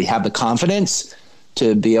to really have the confidence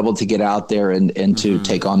to be able to get out there and to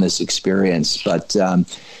take on this experience. But,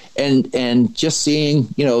 and just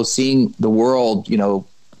seeing the world,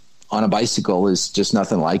 on a bicycle is just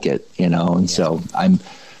nothing like it, and so I'm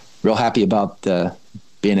real happy about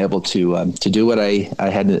being able to do what I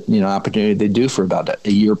had opportunity to do for about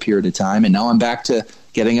a year period of time, and now I'm back to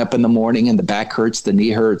getting up in the morning and the back hurts, the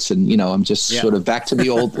knee hurts, and I'm just sort of back to the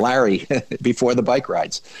old Larry before the bike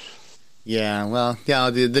rides. Yeah, well,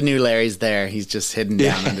 the new Larry's there. He's just hidden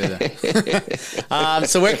down under the.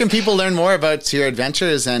 So where can people learn more about your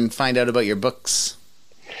adventures and find out about your books?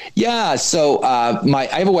 Yeah, so I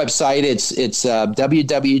have a website. It's www.larry,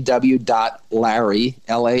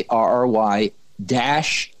 LARRY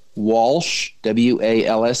 -Walsh,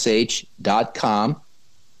 WALSH.com.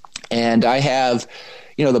 And I have,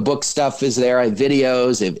 the book stuff is there. I have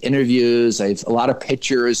videos, I have interviews, I have a lot of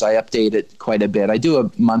pictures. I update it quite a bit. I do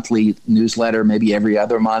a monthly newsletter, maybe every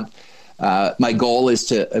other month. My goal is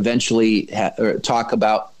to eventually talk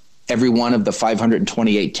about every one of the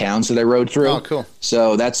 528 towns that I rode through. Oh, cool.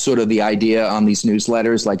 So that's sort of the idea on these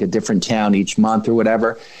newsletters, like a different town each month or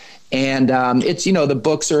whatever. And it's, the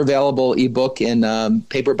books are available, ebook and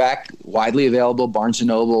paperback, widely available, Barnes &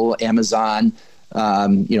 Noble, Amazon,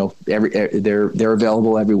 they're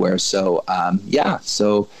available everywhere. So,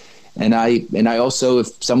 and I also,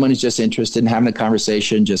 if someone is just interested in having a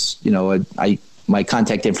conversation, just, my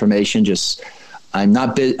contact information, I'm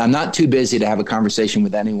not too busy to have a conversation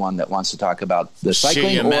with anyone that wants to talk about the cycling.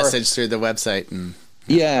 Shoot you a message through the website.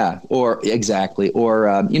 Or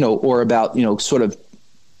about, sort of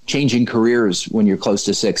changing careers when you're close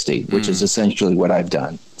to 60, which is essentially what I've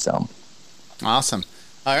done. So. Awesome.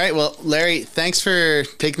 All right. Well, Larry, thanks for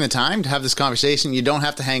taking the time to have this conversation. You don't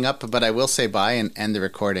have to hang up, but I will say bye and end the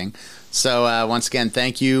recording. So once again,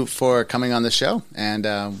 thank you for coming on the show,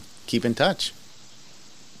 and keep in touch.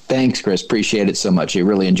 Thanks, Chris. Appreciate it so much. I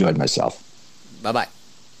really enjoyed myself. Bye-bye.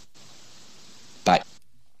 Bye.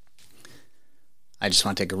 I just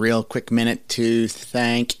want to take a real quick minute to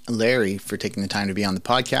thank Larry for taking the time to be on the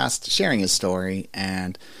podcast, sharing his story,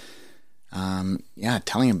 and telling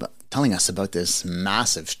us about this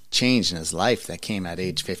massive change in his life that came at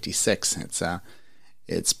age 56.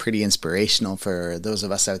 It's pretty inspirational for those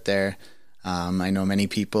of us out there. I know many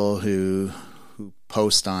people who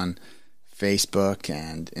post on Facebook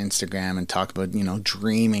and Instagram and talk about,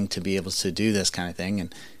 dreaming to be able to do this kind of thing.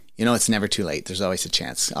 And, it's never too late. There's always a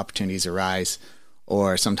chance. Opportunities arise,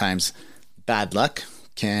 or sometimes bad luck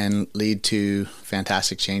can lead to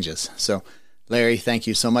fantastic changes. So, Larry, thank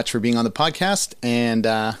you so much for being on the podcast. And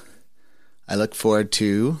I look forward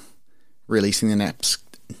to releasing the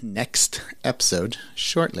next episode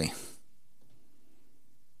shortly.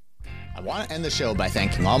 I want to end the show by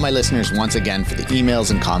thanking all my listeners once again for the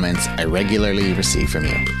emails and comments I regularly receive from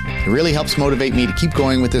you. It really helps motivate me to keep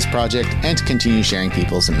going with this project and to continue sharing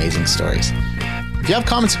people's amazing stories. If you have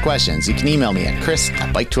comments or questions, you can email me at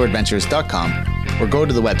chris@biketouradventures.com or go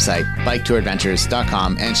to the website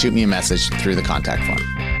biketouradventures.com and shoot me a message through the contact form.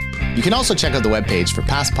 You can also check out the webpage for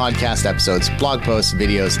past podcast episodes, blog posts,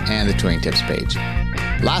 videos, and the touring tips page.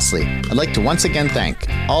 Lastly, I'd like to once again thank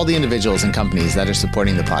all the individuals and companies that are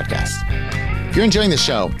supporting the podcast. If you're enjoying the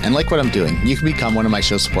show and like what I'm doing, you can become one of my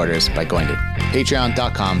show supporters by going to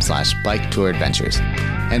patreon.com/biketouradventures.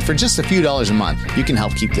 And for just a few dollars a month, you can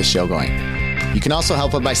help keep this show going. You can also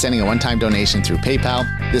help out by sending a one-time donation through PayPal.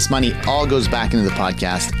 This money all goes back into the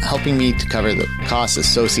podcast, helping me to cover the costs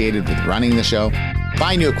associated with running the show,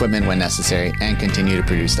 buy new equipment when necessary, and continue to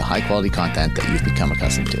produce the high-quality content that you've become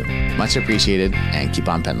accustomed to. Much appreciated, and keep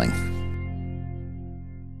on pedaling.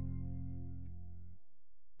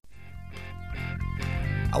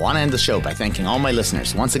 want to end the show by thanking all my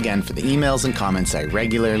listeners once again for the emails and comments I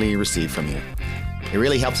regularly receive from you. It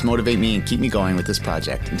really helps motivate me and keep me going with this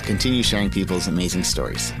project and to continue sharing people's amazing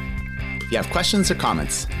stories. If you have questions or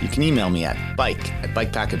comments, you can email me at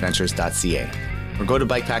bike@bikepackadventures.ca or go to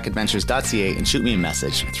bikepackadventures.ca and shoot me a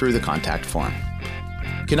message through the contact form.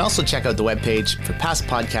 You can also check out the webpage for past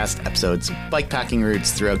podcast episodes, bikepacking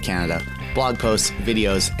routes throughout Canada, blog posts,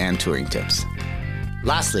 videos, and touring tips.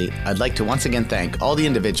 Lastly, I'd like to once again thank all the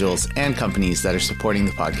individuals and companies that are supporting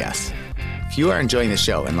the podcast. If you are enjoying the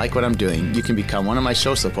show and like what I'm doing, you can become one of my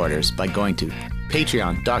show supporters by going to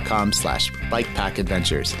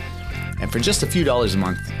patreon.com/bikepackadventures. And for just a few dollars a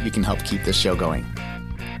month, you can help keep this show going.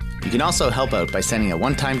 You can also help out by sending a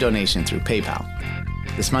one-time donation through PayPal.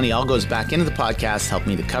 This money all goes back into the podcast, help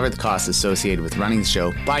me to cover the costs associated with running the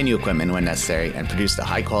show, buy new equipment when necessary, and produce the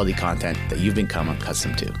high-quality content that you've become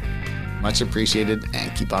accustomed to. Much appreciated,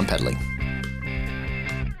 and keep on pedaling.